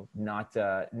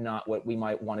not what we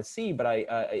might want to see. But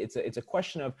it's a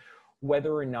question of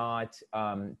whether or not,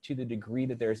 to the degree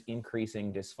that there's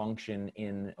increasing dysfunction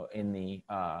in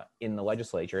the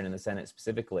legislature and in the Senate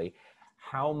specifically,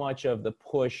 how much of the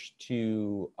push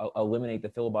to eliminate the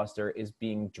filibuster is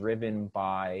being driven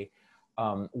by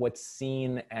what's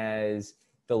seen as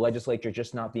the legislature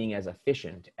just not being as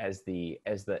efficient as the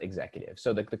executive.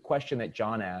 So the question that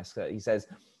John asks, he says,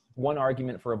 one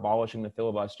argument for abolishing the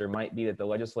filibuster might be that the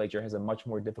legislature has a much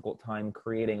more difficult time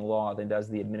creating law than does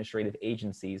the administrative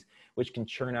agencies, which can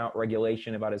churn out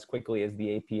regulation about as quickly as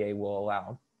the APA will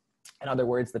allow. In other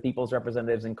words, the people's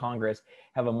representatives in Congress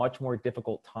have a much more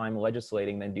difficult time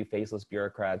legislating than do faceless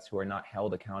bureaucrats who are not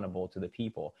held accountable to the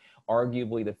people.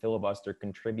 Arguably, the filibuster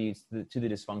contributes to the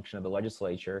dysfunction of the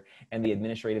legislature, and the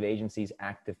administrative agencies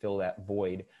act to fill that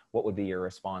void. What would be your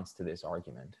response to this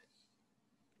argument?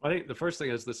 I think the first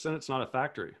thing is the Senate's not a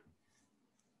factory.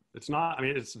 It's not,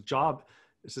 it's a job.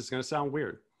 This is going to sound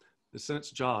weird. The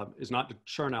Senate's job is not to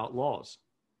churn out laws.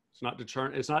 It's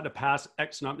not to pass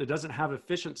X number. It doesn't have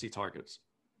efficiency targets.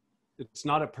 It's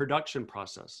not a production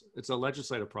process. It's a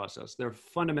legislative process. They're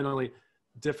fundamentally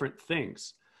different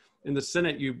things. In the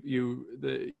Senate,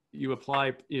 you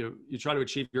apply, you try to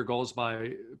achieve your goals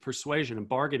by persuasion and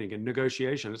bargaining and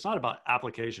negotiation. It's not about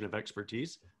application of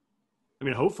expertise.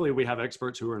 Hopefully we have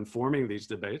experts who are informing these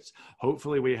debates.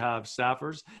 Hopefully we have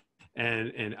staffers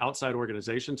and outside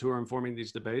organizations who are informing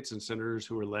these debates and senators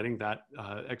who are letting that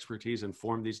expertise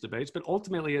inform these debates. But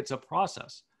ultimately, it's a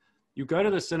process. You go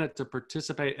to the Senate to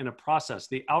participate in a process.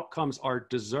 The outcomes are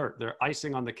dessert. They're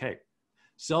icing on the cake.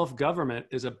 Self-government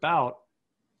is about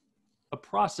a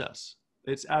process.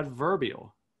 It's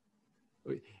adverbial.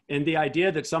 And the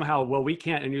idea that somehow, well, we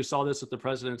can't, and you saw this with the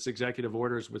president's executive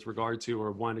orders with regard to,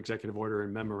 or one executive order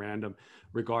and memorandum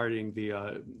regarding the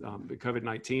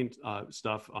COVID-19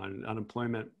 stuff on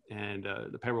unemployment and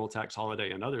the payroll tax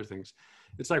holiday and other things.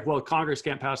 It's like, well, Congress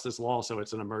can't pass this law, so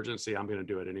it's an emergency. I'm going to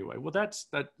do it anyway. Well,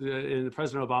 and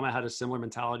President Obama had a similar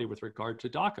mentality with regard to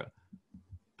DACA.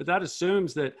 But that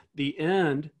assumes that the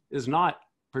end is not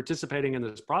participating in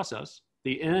this process.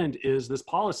 The end is this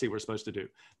policy we're supposed to do.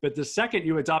 But the second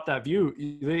you adopt that view,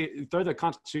 they throw the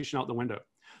Constitution out the window,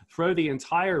 throw the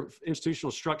entire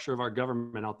institutional structure of our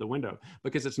government out the window,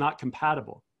 because it's not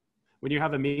compatible. When you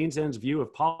have a means ends view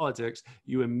of politics,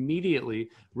 you immediately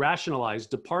rationalize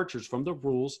departures from the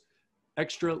rules,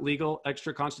 extra legal,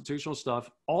 extra constitutional stuff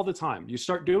all the time. You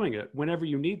start doing it whenever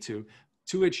you need to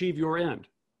achieve your end.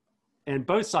 And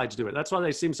both sides do it. That's why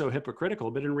they seem so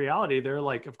hypocritical. But in reality, they're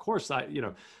like, of course,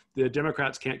 the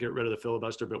Democrats can't get rid of the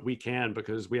filibuster, but we can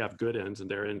because we have good ends and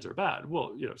their ends are bad.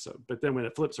 Well, but then when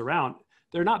it flips around,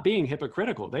 they're not being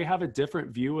hypocritical. They have a different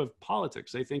view of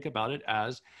politics. They think about it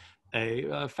as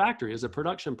a factory, as a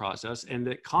production process, and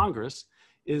that Congress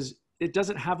it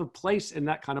doesn't have a place in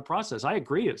that kind of process. I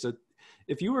agree.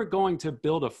 If you were going to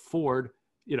build a Ford,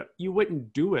 you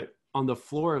wouldn't do it on the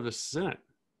floor of the Senate.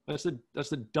 That's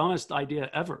the dumbest idea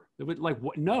ever. It would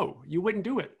no, you wouldn't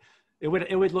do it. It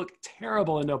would look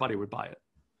terrible and nobody would buy it.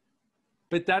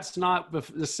 But that's not,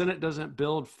 the Senate doesn't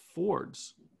build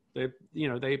Fords. They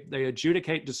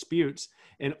adjudicate disputes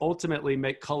and ultimately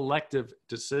make collective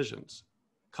decisions.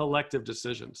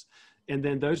 And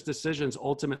then those decisions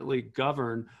ultimately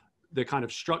govern the kind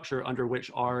of structure under which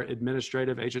our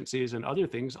administrative agencies and other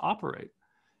things operate.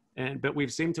 But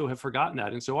we've seemed to have forgotten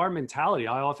that. And so our mentality,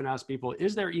 I often ask people,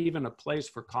 is there even a place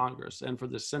for Congress and for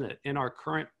the Senate in our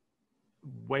current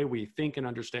way we think and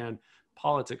understand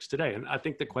politics today? And I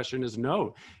think the question is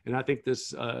no. And I think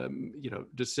this,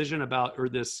 decision about, or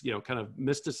this, kind of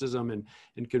mysticism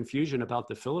and confusion about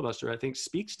the filibuster, I think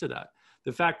speaks to that.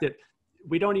 The fact that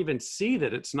we don't even see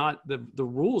that it's not, the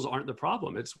rules aren't the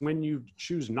problem. It's when you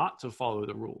choose not to follow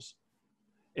the rules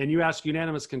and you ask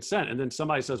unanimous consent and then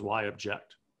somebody says, well, I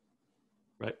object.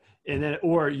 Right. And then,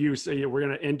 or you say, we're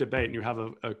going to end debate and you have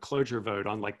a cloture vote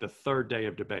on like the third day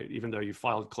of debate, even though you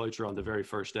filed cloture on the very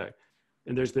first day.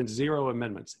 And there's been 0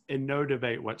 amendments and no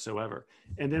debate whatsoever.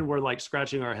 And then we're like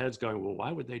scratching our heads going, well,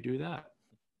 why would they do that?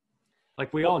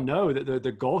 Like we all know that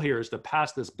the goal here is to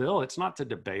pass this bill. It's not to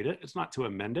debate it. It's not to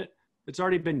amend it. It's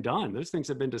already been done. Those things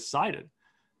have been decided.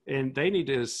 And they need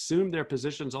to assume their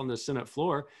positions on the Senate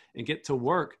floor and get to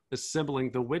work assembling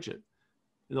the widget.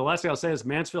 And the last thing I'll say is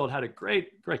Mansfield had a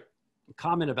great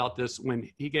comment about this when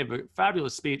he gave a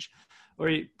fabulous speech, or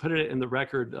he put it in the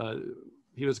record.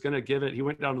 He was going to give it. He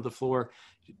went down to the floor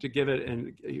to give it,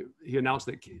 and he announced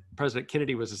that President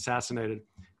Kennedy was assassinated.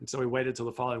 And so he waited till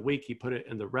the following week. He put it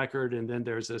in the record, and then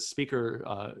there's a speaker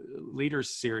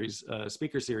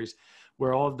series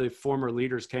where all of the former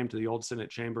leaders came to the old Senate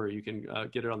chamber. You can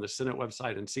get it on the Senate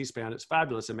website and C-SPAN. It's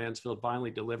fabulous. And Mansfield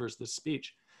finally delivers this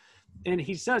speech. And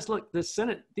he says, look, the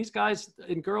Senate, these guys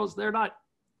and girls, they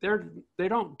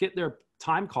don't get their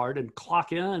time card and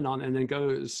clock in on and then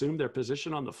go assume their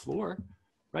position on the floor,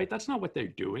 right? That's not what they're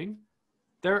doing.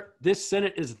 This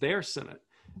Senate is their Senate,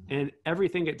 and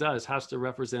everything it does has to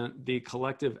represent the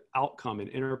collective outcome and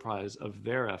enterprise of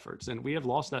their efforts. And we have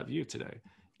lost that view today.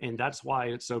 And that's why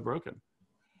it's so broken.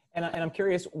 And I'm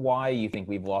curious why you think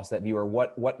we've lost that view, or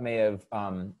what may have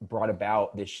brought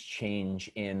about this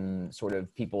change in sort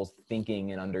of people's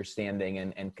thinking and understanding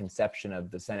and conception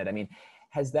of the Senate. I mean,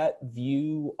 has that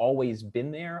view always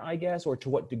been there, I guess, or to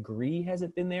what degree has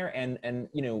it been there? And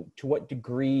to what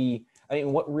degree, I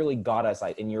mean, what really got us,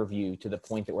 in your view, to the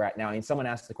point that we're at now? I mean, someone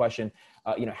asked the question,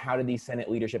 how did these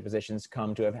Senate leadership positions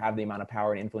come to have the amount of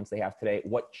power and influence they have today?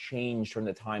 What changed from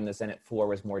the time the Senate floor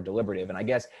was more deliberative? And I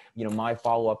guess, my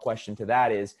follow-up question to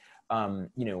that is,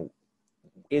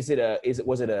 was it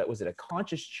a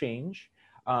conscious change?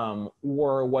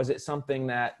 Or was it something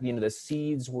that, the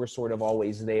seeds were sort of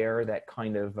always there, that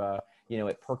kind of,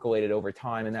 it percolated over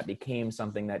time, and that became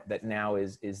something that now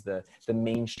is the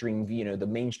mainstream view, the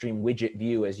mainstream widget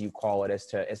view, as you call it, as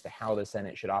to how the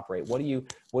Senate should operate? What do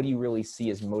you really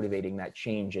see as motivating that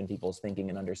change in people's thinking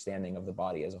and understanding of the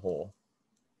body as a whole?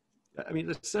 I mean,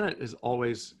 the Senate has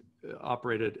always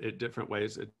operated in different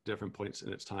ways at different points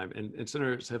in its time. And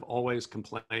senators have always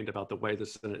complained about the way the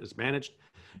Senate is managed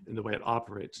and the way it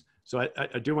operates. So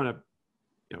I do want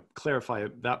to clarify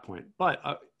that point. But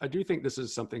I do think this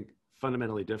is something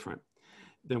fundamentally different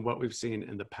than what we've seen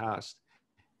in the past.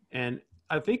 And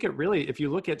I think it really, if you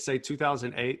look at, say,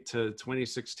 2008 to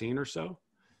 2016 or so,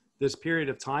 this period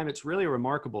of time, it's really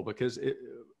remarkable because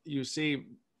you see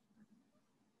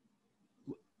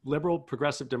liberal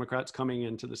progressive Democrats coming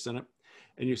into the Senate,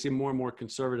 and you see more and more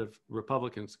conservative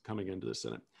Republicans coming into the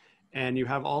Senate. And you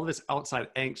have all this outside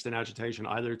angst and agitation,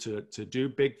 either to do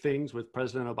big things with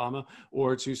President Obama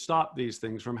or to stop these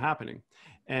things from happening.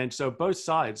 And so both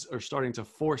sides are starting to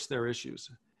force their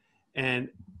issues. And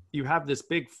you have this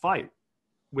big fight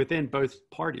within both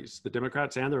parties, the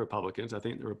Democrats and the Republicans. I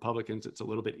think the Republicans, it's a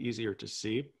little bit easier to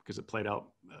see because it played out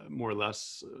more or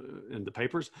less in the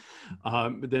papers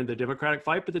than the Democratic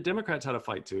fight, but the Democrats had a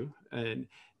fight too. And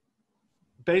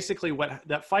basically what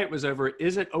that fight was over,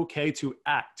 is it okay to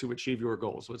act to achieve your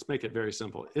goals? Let's make it very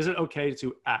simple. Is it okay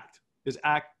to act? Is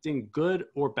acting good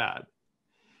or bad?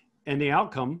 And the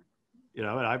outcome, you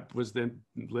know, and I was then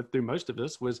lived through most of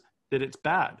this, was that it's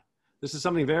bad. This is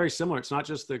something very similar. It's not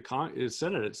just the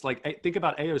Senate. It's like, think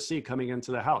about AOC coming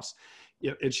into the House. You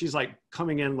know, and she's like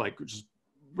coming in like just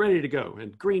ready to go,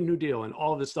 and Green New Deal and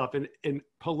all of this stuff. And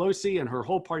Pelosi and her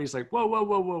whole party's like, whoa, whoa,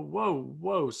 whoa, whoa, whoa,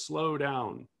 whoa, slow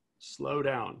down, slow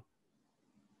down.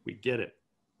 We get it.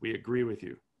 We agree with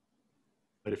you.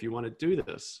 But if you want to do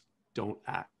this, don't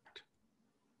act.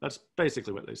 That's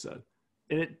basically what they said.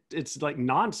 And it's like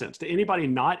nonsense to anybody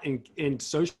not in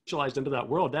socialized into that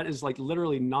world. That is like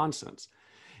literally nonsense.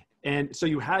 And so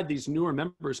you had these newer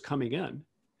members coming in,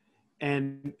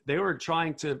 and they were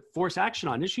trying to force action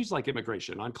on issues like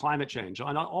immigration, on climate change,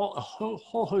 on a whole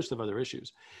host of other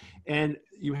issues. And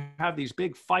you have these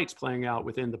big fights playing out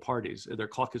within the parties, their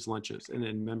caucus lunches and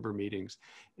in member meetings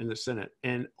in the Senate.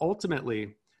 And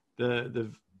ultimately,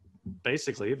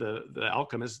 basically the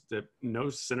outcome is that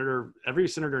every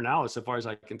senator now, as far as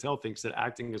I can tell, thinks that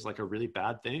acting is like a really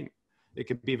bad thing. It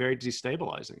can be very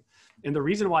destabilizing. And the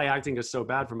reason why acting is so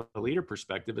bad from a leader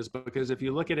perspective is because if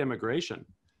you look at immigration,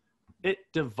 it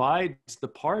divides the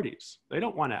parties. They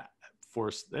don't want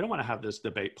to have this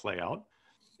debate play out.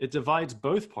 It divides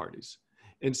both parties.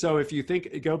 And so if you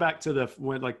go back to the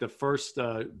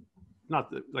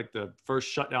first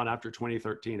shutdown after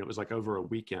 2013, it was like over a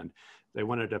weekend. They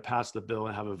wanted to pass the bill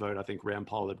and have a vote. I think Rand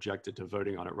Paul objected to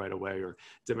voting on it right away, or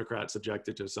Democrats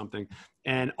objected to something.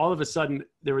 And all of a sudden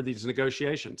there were these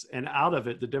negotiations, and out of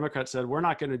it, the Democrats said, we're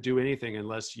not going to do anything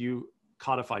unless you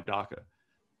codify DACA.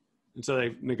 And so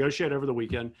they negotiate over the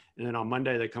weekend. And then on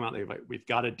Monday they come out, they're like, we've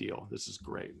got a deal. This is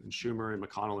great. And Schumer and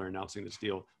McConnell are announcing this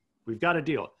deal. We've got a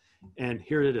deal. And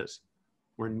here it is.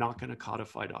 We're not going to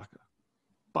codify DACA,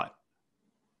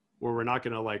 we're not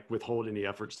going to withhold any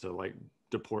efforts to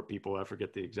deport people. I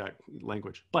forget the exact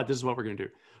language, but this is what we're going to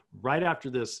do. Right after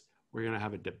this, we're going to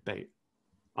have a debate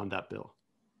on that bill.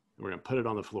 We're going to put it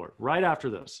on the floor right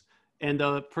after this. And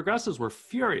the progressives were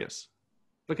furious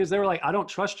because they were like, I don't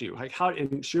trust you. And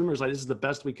Schumer's like, this is the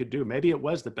best we could do. Maybe it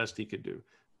was the best he could do,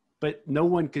 but no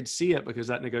one could see it because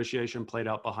that negotiation played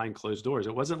out behind closed doors.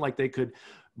 It wasn't like they could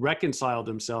reconcile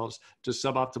themselves to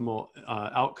suboptimal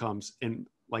outcomes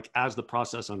as the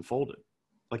process unfolded.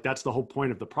 That's the whole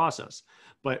point of the process.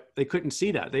 But they couldn't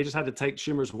see that. They just had to take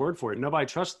Schumer's word for it. Nobody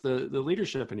trusts the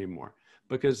leadership anymore,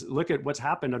 because look at what's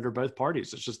happened under both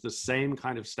parties. It's just the same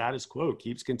kind of status quo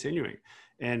keeps continuing.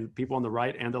 And people on the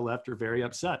right and the left are very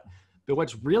upset. But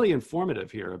what's really informative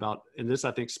here and this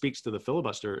I think speaks to the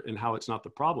filibuster and how it's not the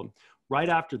problem, right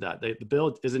after that, the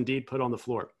bill is indeed put on the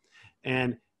floor.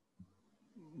 And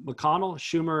McConnell,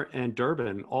 Schumer, and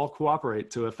Durbin all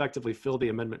cooperate to effectively fill the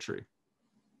amendment tree,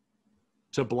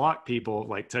 to block people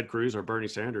like Ted Cruz or Bernie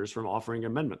Sanders from offering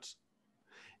amendments.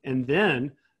 And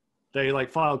then they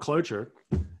file cloture,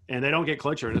 and they don't get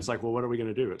cloture. And it's like, well, what are we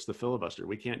going to do? It's the filibuster.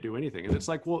 We can't do anything. And it's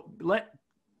like, well, let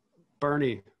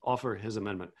Bernie offer his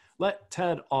amendment. Let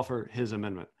Ted offer his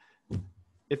amendment.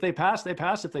 If they pass, they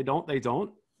pass. If they don't, they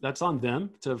don't. That's on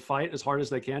them to fight as hard as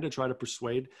they can to try to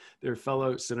persuade their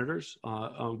fellow senators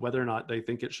on whether or not they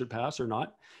think it should pass or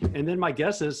not. And then my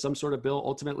guess is some sort of bill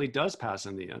ultimately does pass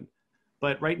in the end.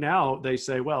 But right now they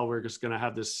say, well, we're just going to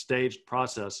have this staged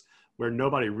process where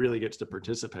nobody really gets to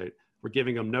participate. We're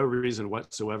giving them no reason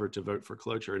whatsoever to vote for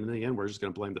cloture. And in the end, we're just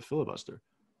going to blame the filibuster.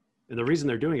 And the reason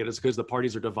they're doing it is because the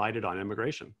parties are divided on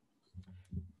immigration.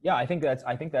 Yeah, I think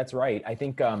that's right. I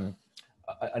think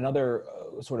another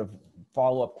sort of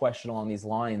follow-up question along these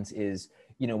lines is,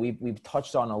 we've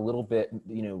touched on a little bit,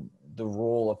 the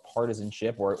role of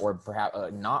partisanship or perhaps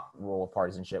not role of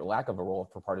partisanship, lack of a role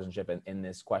for partisanship in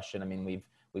this question. I mean,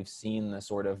 we've seen the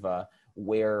sort of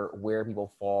where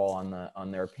people fall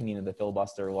on their opinion of the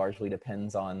filibuster largely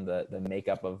depends on the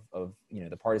makeup of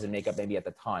the partisan makeup maybe at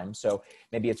the time. So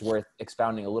maybe it's worth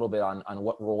expounding a little bit on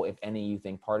what role, if any, you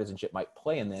think partisanship might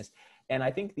play in this. And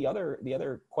I think the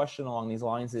other question along these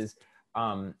lines is,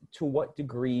 to what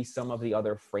degree some of the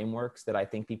other frameworks that I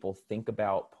think people think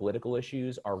about political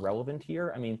issues are relevant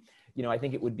here. I mean, I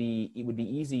think it would be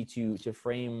easy to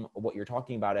frame what you're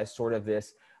talking about as sort of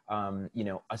this,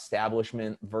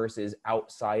 establishment versus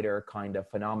outsider kind of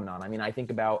phenomenon. I mean, I think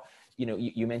about,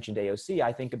 you mentioned AOC.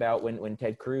 I think about when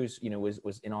Ted Cruz,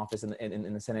 was in office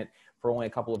in the Senate for only a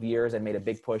couple of years and made a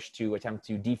big push to attempt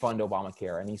to defund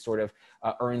Obamacare. And he sort of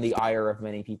earned the ire of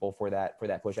many people for that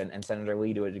push, and Senator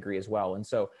Lee to a degree as well. And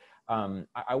so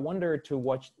I wonder to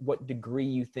what degree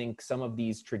you think some of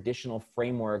these traditional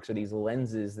frameworks or these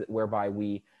lenses whereby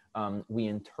we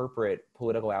interpret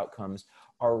political outcomes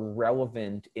are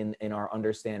relevant in our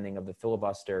understanding of the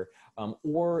filibuster,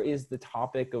 or is the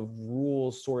topic of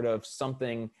rules sort of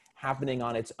something happening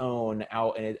on its own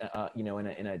out in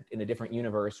a different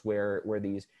universe where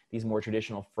these more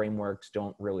traditional frameworks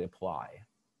don't really apply?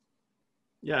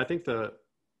 Yeah, I think the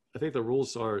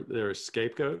rules they're a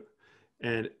scapegoat,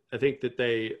 and I think that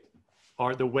they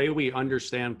are the way we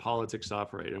understand politics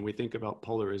operate. And we think about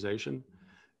polarization,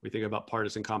 we think about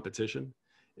partisan competition,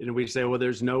 and we say, well,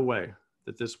 there's no way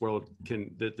that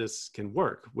this can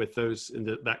work with those in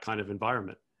that kind of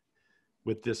environment,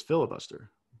 with this filibuster,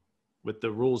 with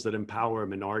the rules that empower a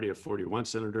minority of 41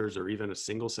 senators or even a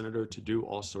single senator to do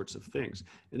all sorts of things.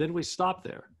 And then we stop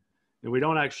there. And we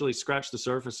don't actually scratch the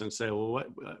surface and say, well,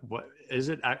 what is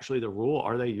it actually the rule?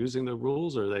 Are they using the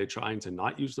rules? Are they trying to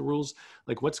not use the rules?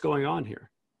 Like, what's going on here?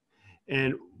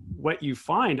 And what you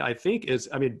find, I think, is,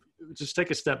 I mean, just take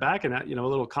a step back and, a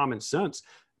little common sense.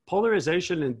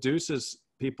 Polarization induces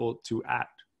people to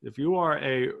act. If you are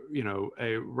a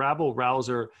rabble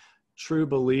rouser, true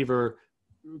believer,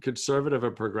 conservative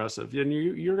or progressive, and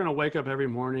you're going to wake up every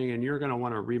morning and you're going to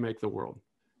want to remake the world.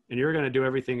 And you're going to do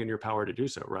everything in your power to do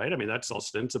so, right? I mean, that's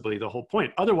ostensibly the whole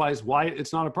point. Otherwise, why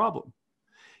it's not a problem.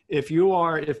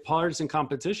 If partisan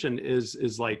competition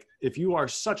is like, if you are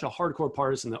such a hardcore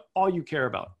partisan that all you care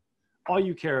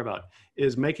about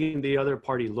is making the other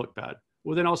party look bad,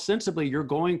 well, then ostensibly you're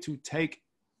going to take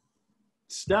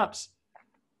steps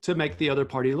to make the other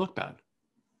party look bad,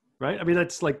 right? I mean,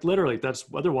 that's like literally,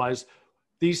 otherwise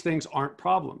these things aren't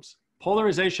problems.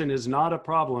 Polarization is not a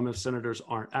problem if senators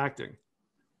aren't acting.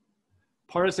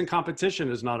 Partisan competition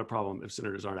is not a problem if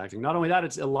senators aren't acting. Not only that,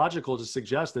 it's illogical to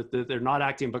suggest that they're not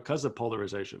acting because of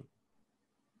polarization.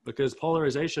 Because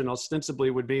polarization ostensibly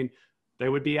would mean they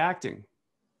would be acting,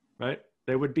 right?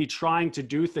 They would be trying to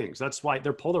do things. That's why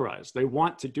they're polarized. They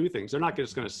want to do things. They're not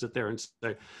just going to sit there and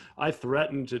say, I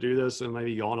threaten to do this, and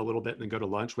maybe yawn a little bit and then go to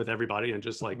lunch with everybody and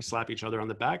just like slap each other on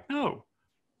the back. No.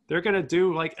 They're going to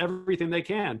do like everything they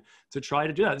can to try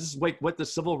to do that. This is what the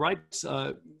civil rights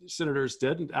senators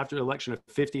did after the election of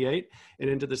 58 and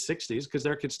into the 60s, because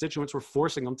their constituents were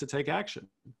forcing them to take action.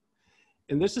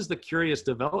 And this is the curious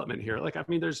development here. Like, I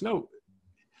mean, there's no,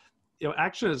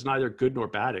 action is neither good nor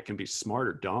bad. It can be smart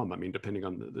or dumb. I mean, depending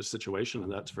on the situation,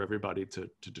 and that's for everybody to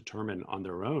determine on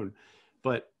their own.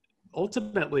 But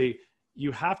ultimately,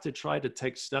 you have to try to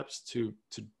take steps to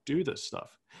do this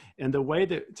stuff. And the way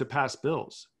to pass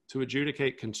bills, to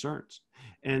adjudicate concerns,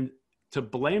 and to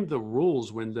blame the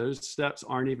rules when those steps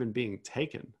aren't even being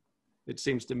taken, it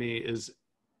seems to me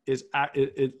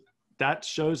that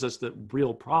shows us the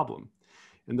real problem.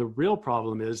 And the real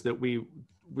problem is that we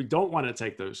don't want to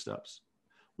take those steps.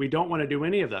 We don't want to do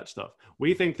any of that stuff.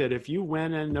 We think that if you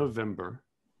win in November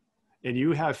and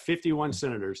you have 51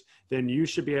 senators, then you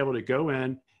should be able to go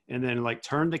in and then like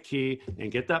turn the key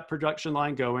and get that production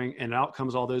line going, and out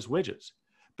comes all those widgets.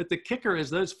 But the kicker is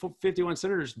those 51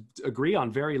 senators agree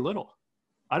on very little.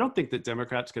 I don't think that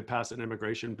Democrats could pass an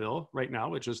immigration bill right now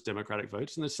with just Democratic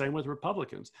votes, and the same with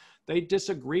Republicans. They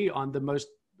disagree on the most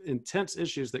intense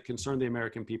issues that concern the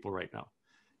American people right now.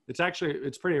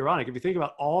 It's pretty ironic. If you think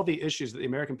about all the issues that the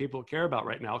American people care about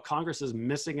right now, Congress is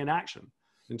missing in action,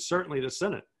 and certainly the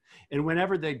Senate. And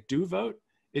whenever they do vote,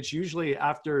 it's usually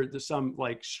after some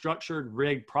like structured,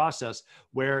 rigged process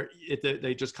where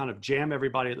they just kind of jam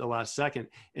everybody at the last second,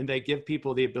 and they give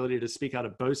people the ability to speak out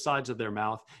of both sides of their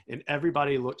mouth, and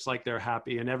everybody looks like they're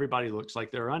happy and everybody looks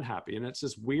like they're unhappy. And it's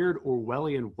this weird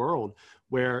Orwellian world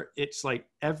where it's like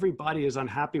everybody is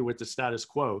unhappy with the status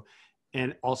quo.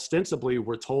 And ostensibly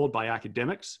we're told by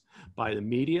academics, by the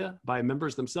media, by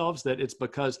members themselves that it's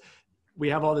because we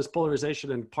have all this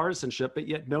polarization and partisanship, but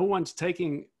yet no one's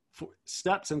taking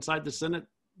steps inside the Senate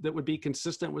that would be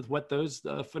consistent with what those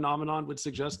phenomenon would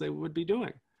suggest they would be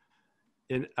doing.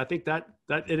 And I think that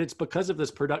and it's because of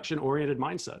this production oriented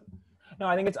mindset. No,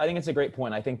 I think it's a great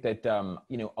point. I think that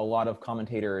a lot of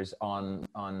commentators on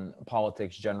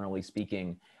politics, generally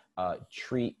speaking,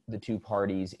 treat the two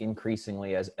parties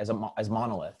increasingly as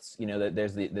monoliths. That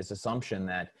there's this assumption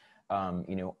that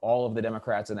you know, all of the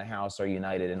Democrats in the House are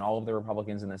united and all of the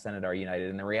Republicans in the Senate are united.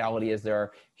 And the reality is there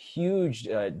are huge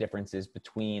differences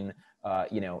between,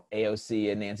 you know,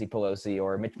 AOC and Nancy Pelosi,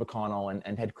 or Mitch McConnell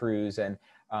and Ted Cruz. And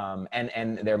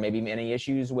there may be many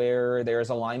issues where there's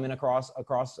alignment across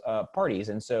parties.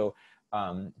 And so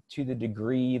to the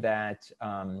degree that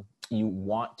you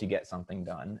want to get something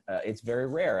done, it's very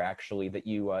rare actually that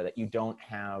you don't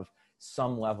have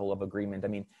some level of agreement. I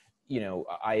mean, you know,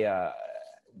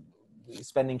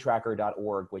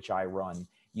 spendingtracker.org, which I run,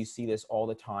 you see this all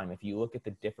the time. If you look at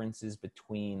the differences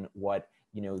between what,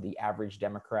 you know, the average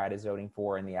Democrat is voting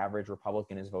for and the average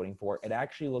Republican is voting for, it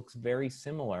actually looks very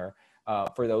similar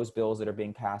for those bills that are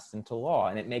being passed into law.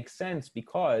 And it makes sense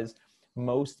because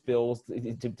most bills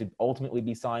to ultimately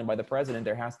be signed by the president,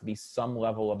 there has to be some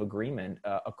level of agreement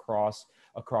across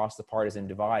the partisan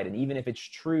divide. And even if it's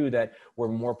true that we're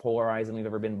more polarized than we've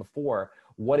ever been before,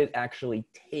 what it actually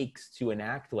takes to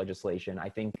enact legislation, I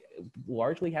think,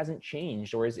 largely hasn't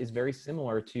changed, or is very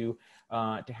similar to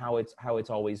how it's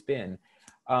always been.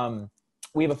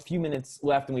 We have a few minutes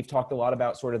left, and we've talked a lot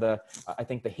about sort of I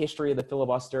think the history of the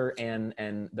filibuster and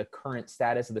the current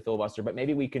status of the filibuster. But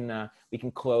maybe we can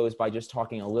close by just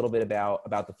talking a little bit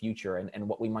about the future and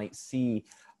what we might see,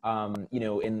 you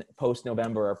know, in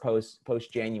post-November or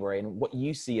post-January, and what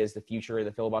you see as the future of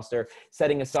the filibuster,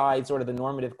 setting aside sort of the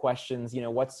normative questions. You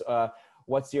know,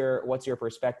 what's your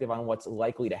perspective on what's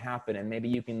likely to happen, and maybe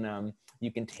you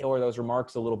can tailor those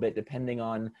remarks a little bit depending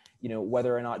on, you know,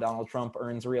 whether or not Donald Trump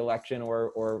earns re-election,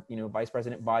 or you know, Vice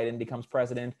President Biden becomes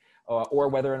president, or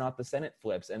whether or not the Senate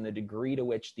flips, and the degree to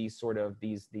which these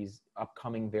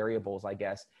upcoming variables, I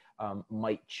guess,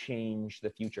 might change the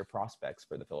future prospects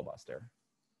for the filibuster.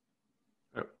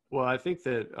 Well, I think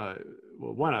that,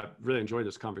 well, one, I really enjoyed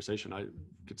this conversation. I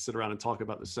could sit around and talk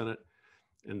about the Senate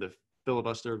and the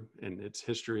filibuster and its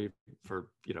history for,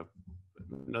 you know,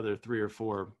 another 3 or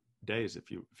 4 days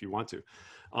if you want to.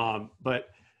 But,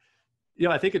 you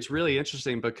know, I think it's really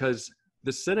interesting because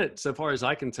the Senate, so far as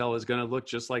I can tell, is going to look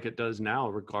just like it does now,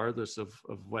 regardless of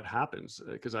what happens.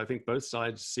 Because I think both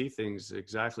sides see things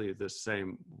exactly the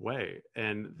same way,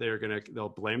 and they'll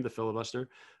blame the filibuster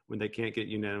when they can't get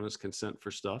unanimous consent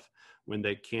for stuff, when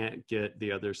they can't get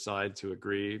the other side to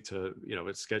agree to, you know,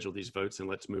 let's schedule these votes and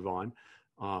let's move on.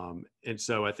 And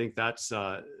so I think that's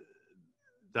the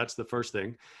first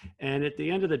thing. And at the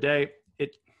end of the day,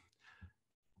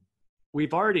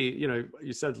 we've already, you know,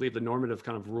 you said leave the normative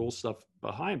kind of rule stuff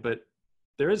behind, but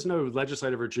there is no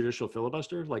legislative or judicial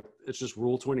filibuster. Like, it's just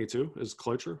Rule 22 is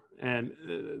cloture. And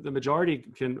the majority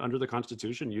can, under the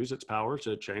Constitution, use its power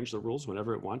to change the rules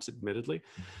whenever it wants, admittedly.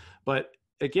 But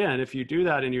again, if you do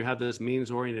that and you have this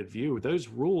means-oriented view, those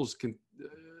rules can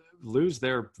lose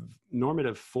their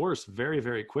normative force very,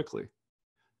 very quickly.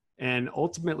 And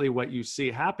ultimately what you see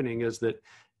happening is that,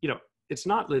 you know, it's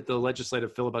not that the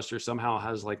legislative filibuster somehow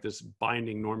has like this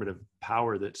binding normative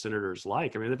power that senators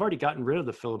like. I mean, they've already gotten rid of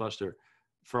the filibuster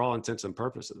for all intents and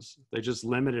purposes. They just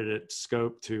limited its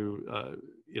scope to,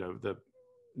 you know, the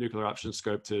nuclear option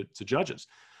scope to judges.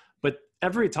 But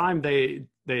every time they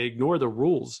ignore the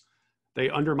rules, they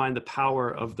undermine the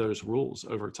power of those rules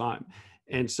over time.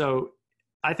 And so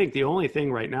I think the only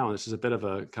thing right now, and this is a bit of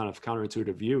a kind of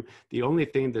counterintuitive view, the only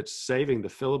thing that's saving the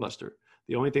filibuster,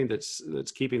 the only thing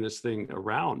that's keeping this thing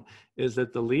around, is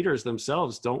that the leaders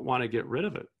themselves don't want to get rid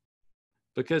of it,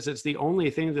 because it's the only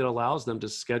thing that allows them to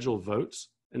schedule votes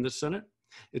in the Senate.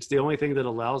 It's the only thing that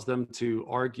allows them to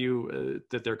argue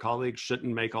that their colleagues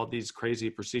shouldn't make all these crazy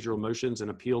procedural motions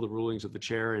and appeal the rulings of the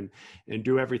chair and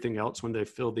do everything else when they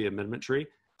fill the amendment tree.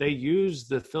 They use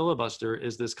the filibuster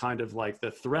as this kind of like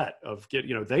the threat of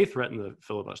they threaten the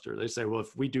filibuster. They say, well,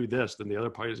 if we do this, then the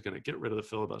other party is going to get rid of the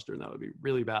filibuster, and that would be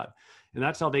really bad. And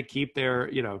that's how they keep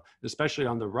their, especially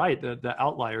on the right, the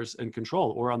outliers in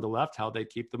control, or on the left, how they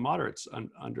keep the moderates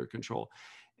under control.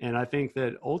 And I think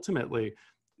that ultimately,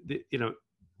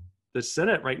 the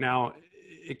Senate right now,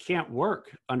 it can't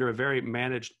work under a very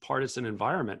managed partisan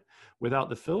environment without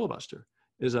the filibuster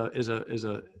is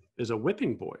a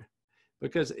whipping boy.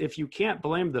 Because if you can't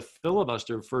blame the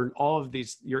filibuster for all of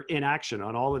these, your inaction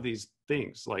on all of these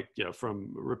things, like, from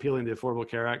repealing the Affordable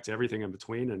Care Act to everything in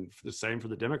between, and the same for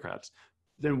the Democrats,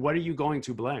 then what are you going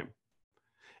to blame?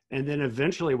 And then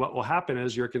eventually what will happen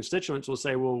is your constituents will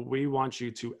say, well, we want you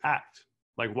to act.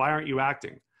 Like, why aren't you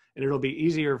acting? And it'll be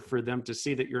easier for them to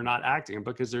see that you're not acting,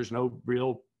 because there's no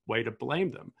real way to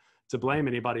blame them, to blame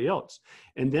anybody else.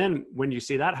 And then when you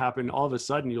see that happen, all of a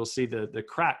sudden you'll see the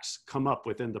cracks come up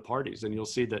within the parties, and you'll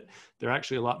see that they're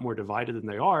actually a lot more divided than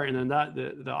they are. And then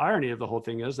the irony of the whole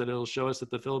thing is that it'll show us that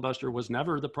the filibuster was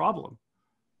never the problem.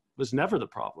 was never the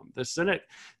problem. The Senate,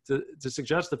 to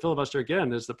suggest the filibuster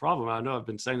again is the problem. I know I've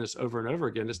been saying this over and over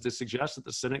again, is to suggest that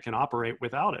the Senate can operate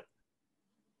without it.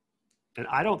 And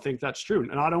I don't think that's true.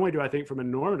 Not only do I think from a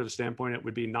normative standpoint, it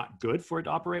would be not good for it to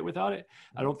operate without it,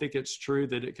 I don't think it's true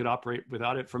that it could operate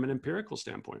without it from an empirical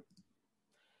standpoint.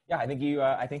 Yeah, I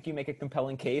think you make a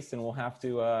compelling case, and we'll have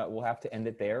to end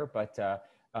it there. But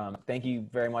thank you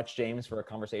very much, James, for a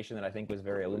conversation that I think was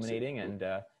very illuminating, and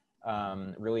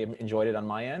really enjoyed it on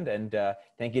my end. And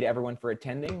thank you to everyone for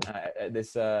attending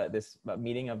this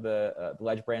meeting of the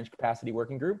Ledge Branch Capacity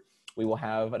Working Group. We will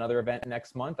have another event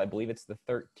next month. I believe it's the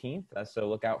 13th. So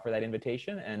look out for that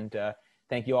invitation. And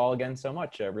thank you all again so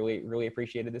much. Really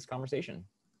appreciated this conversation.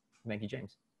 Thank you,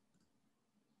 James.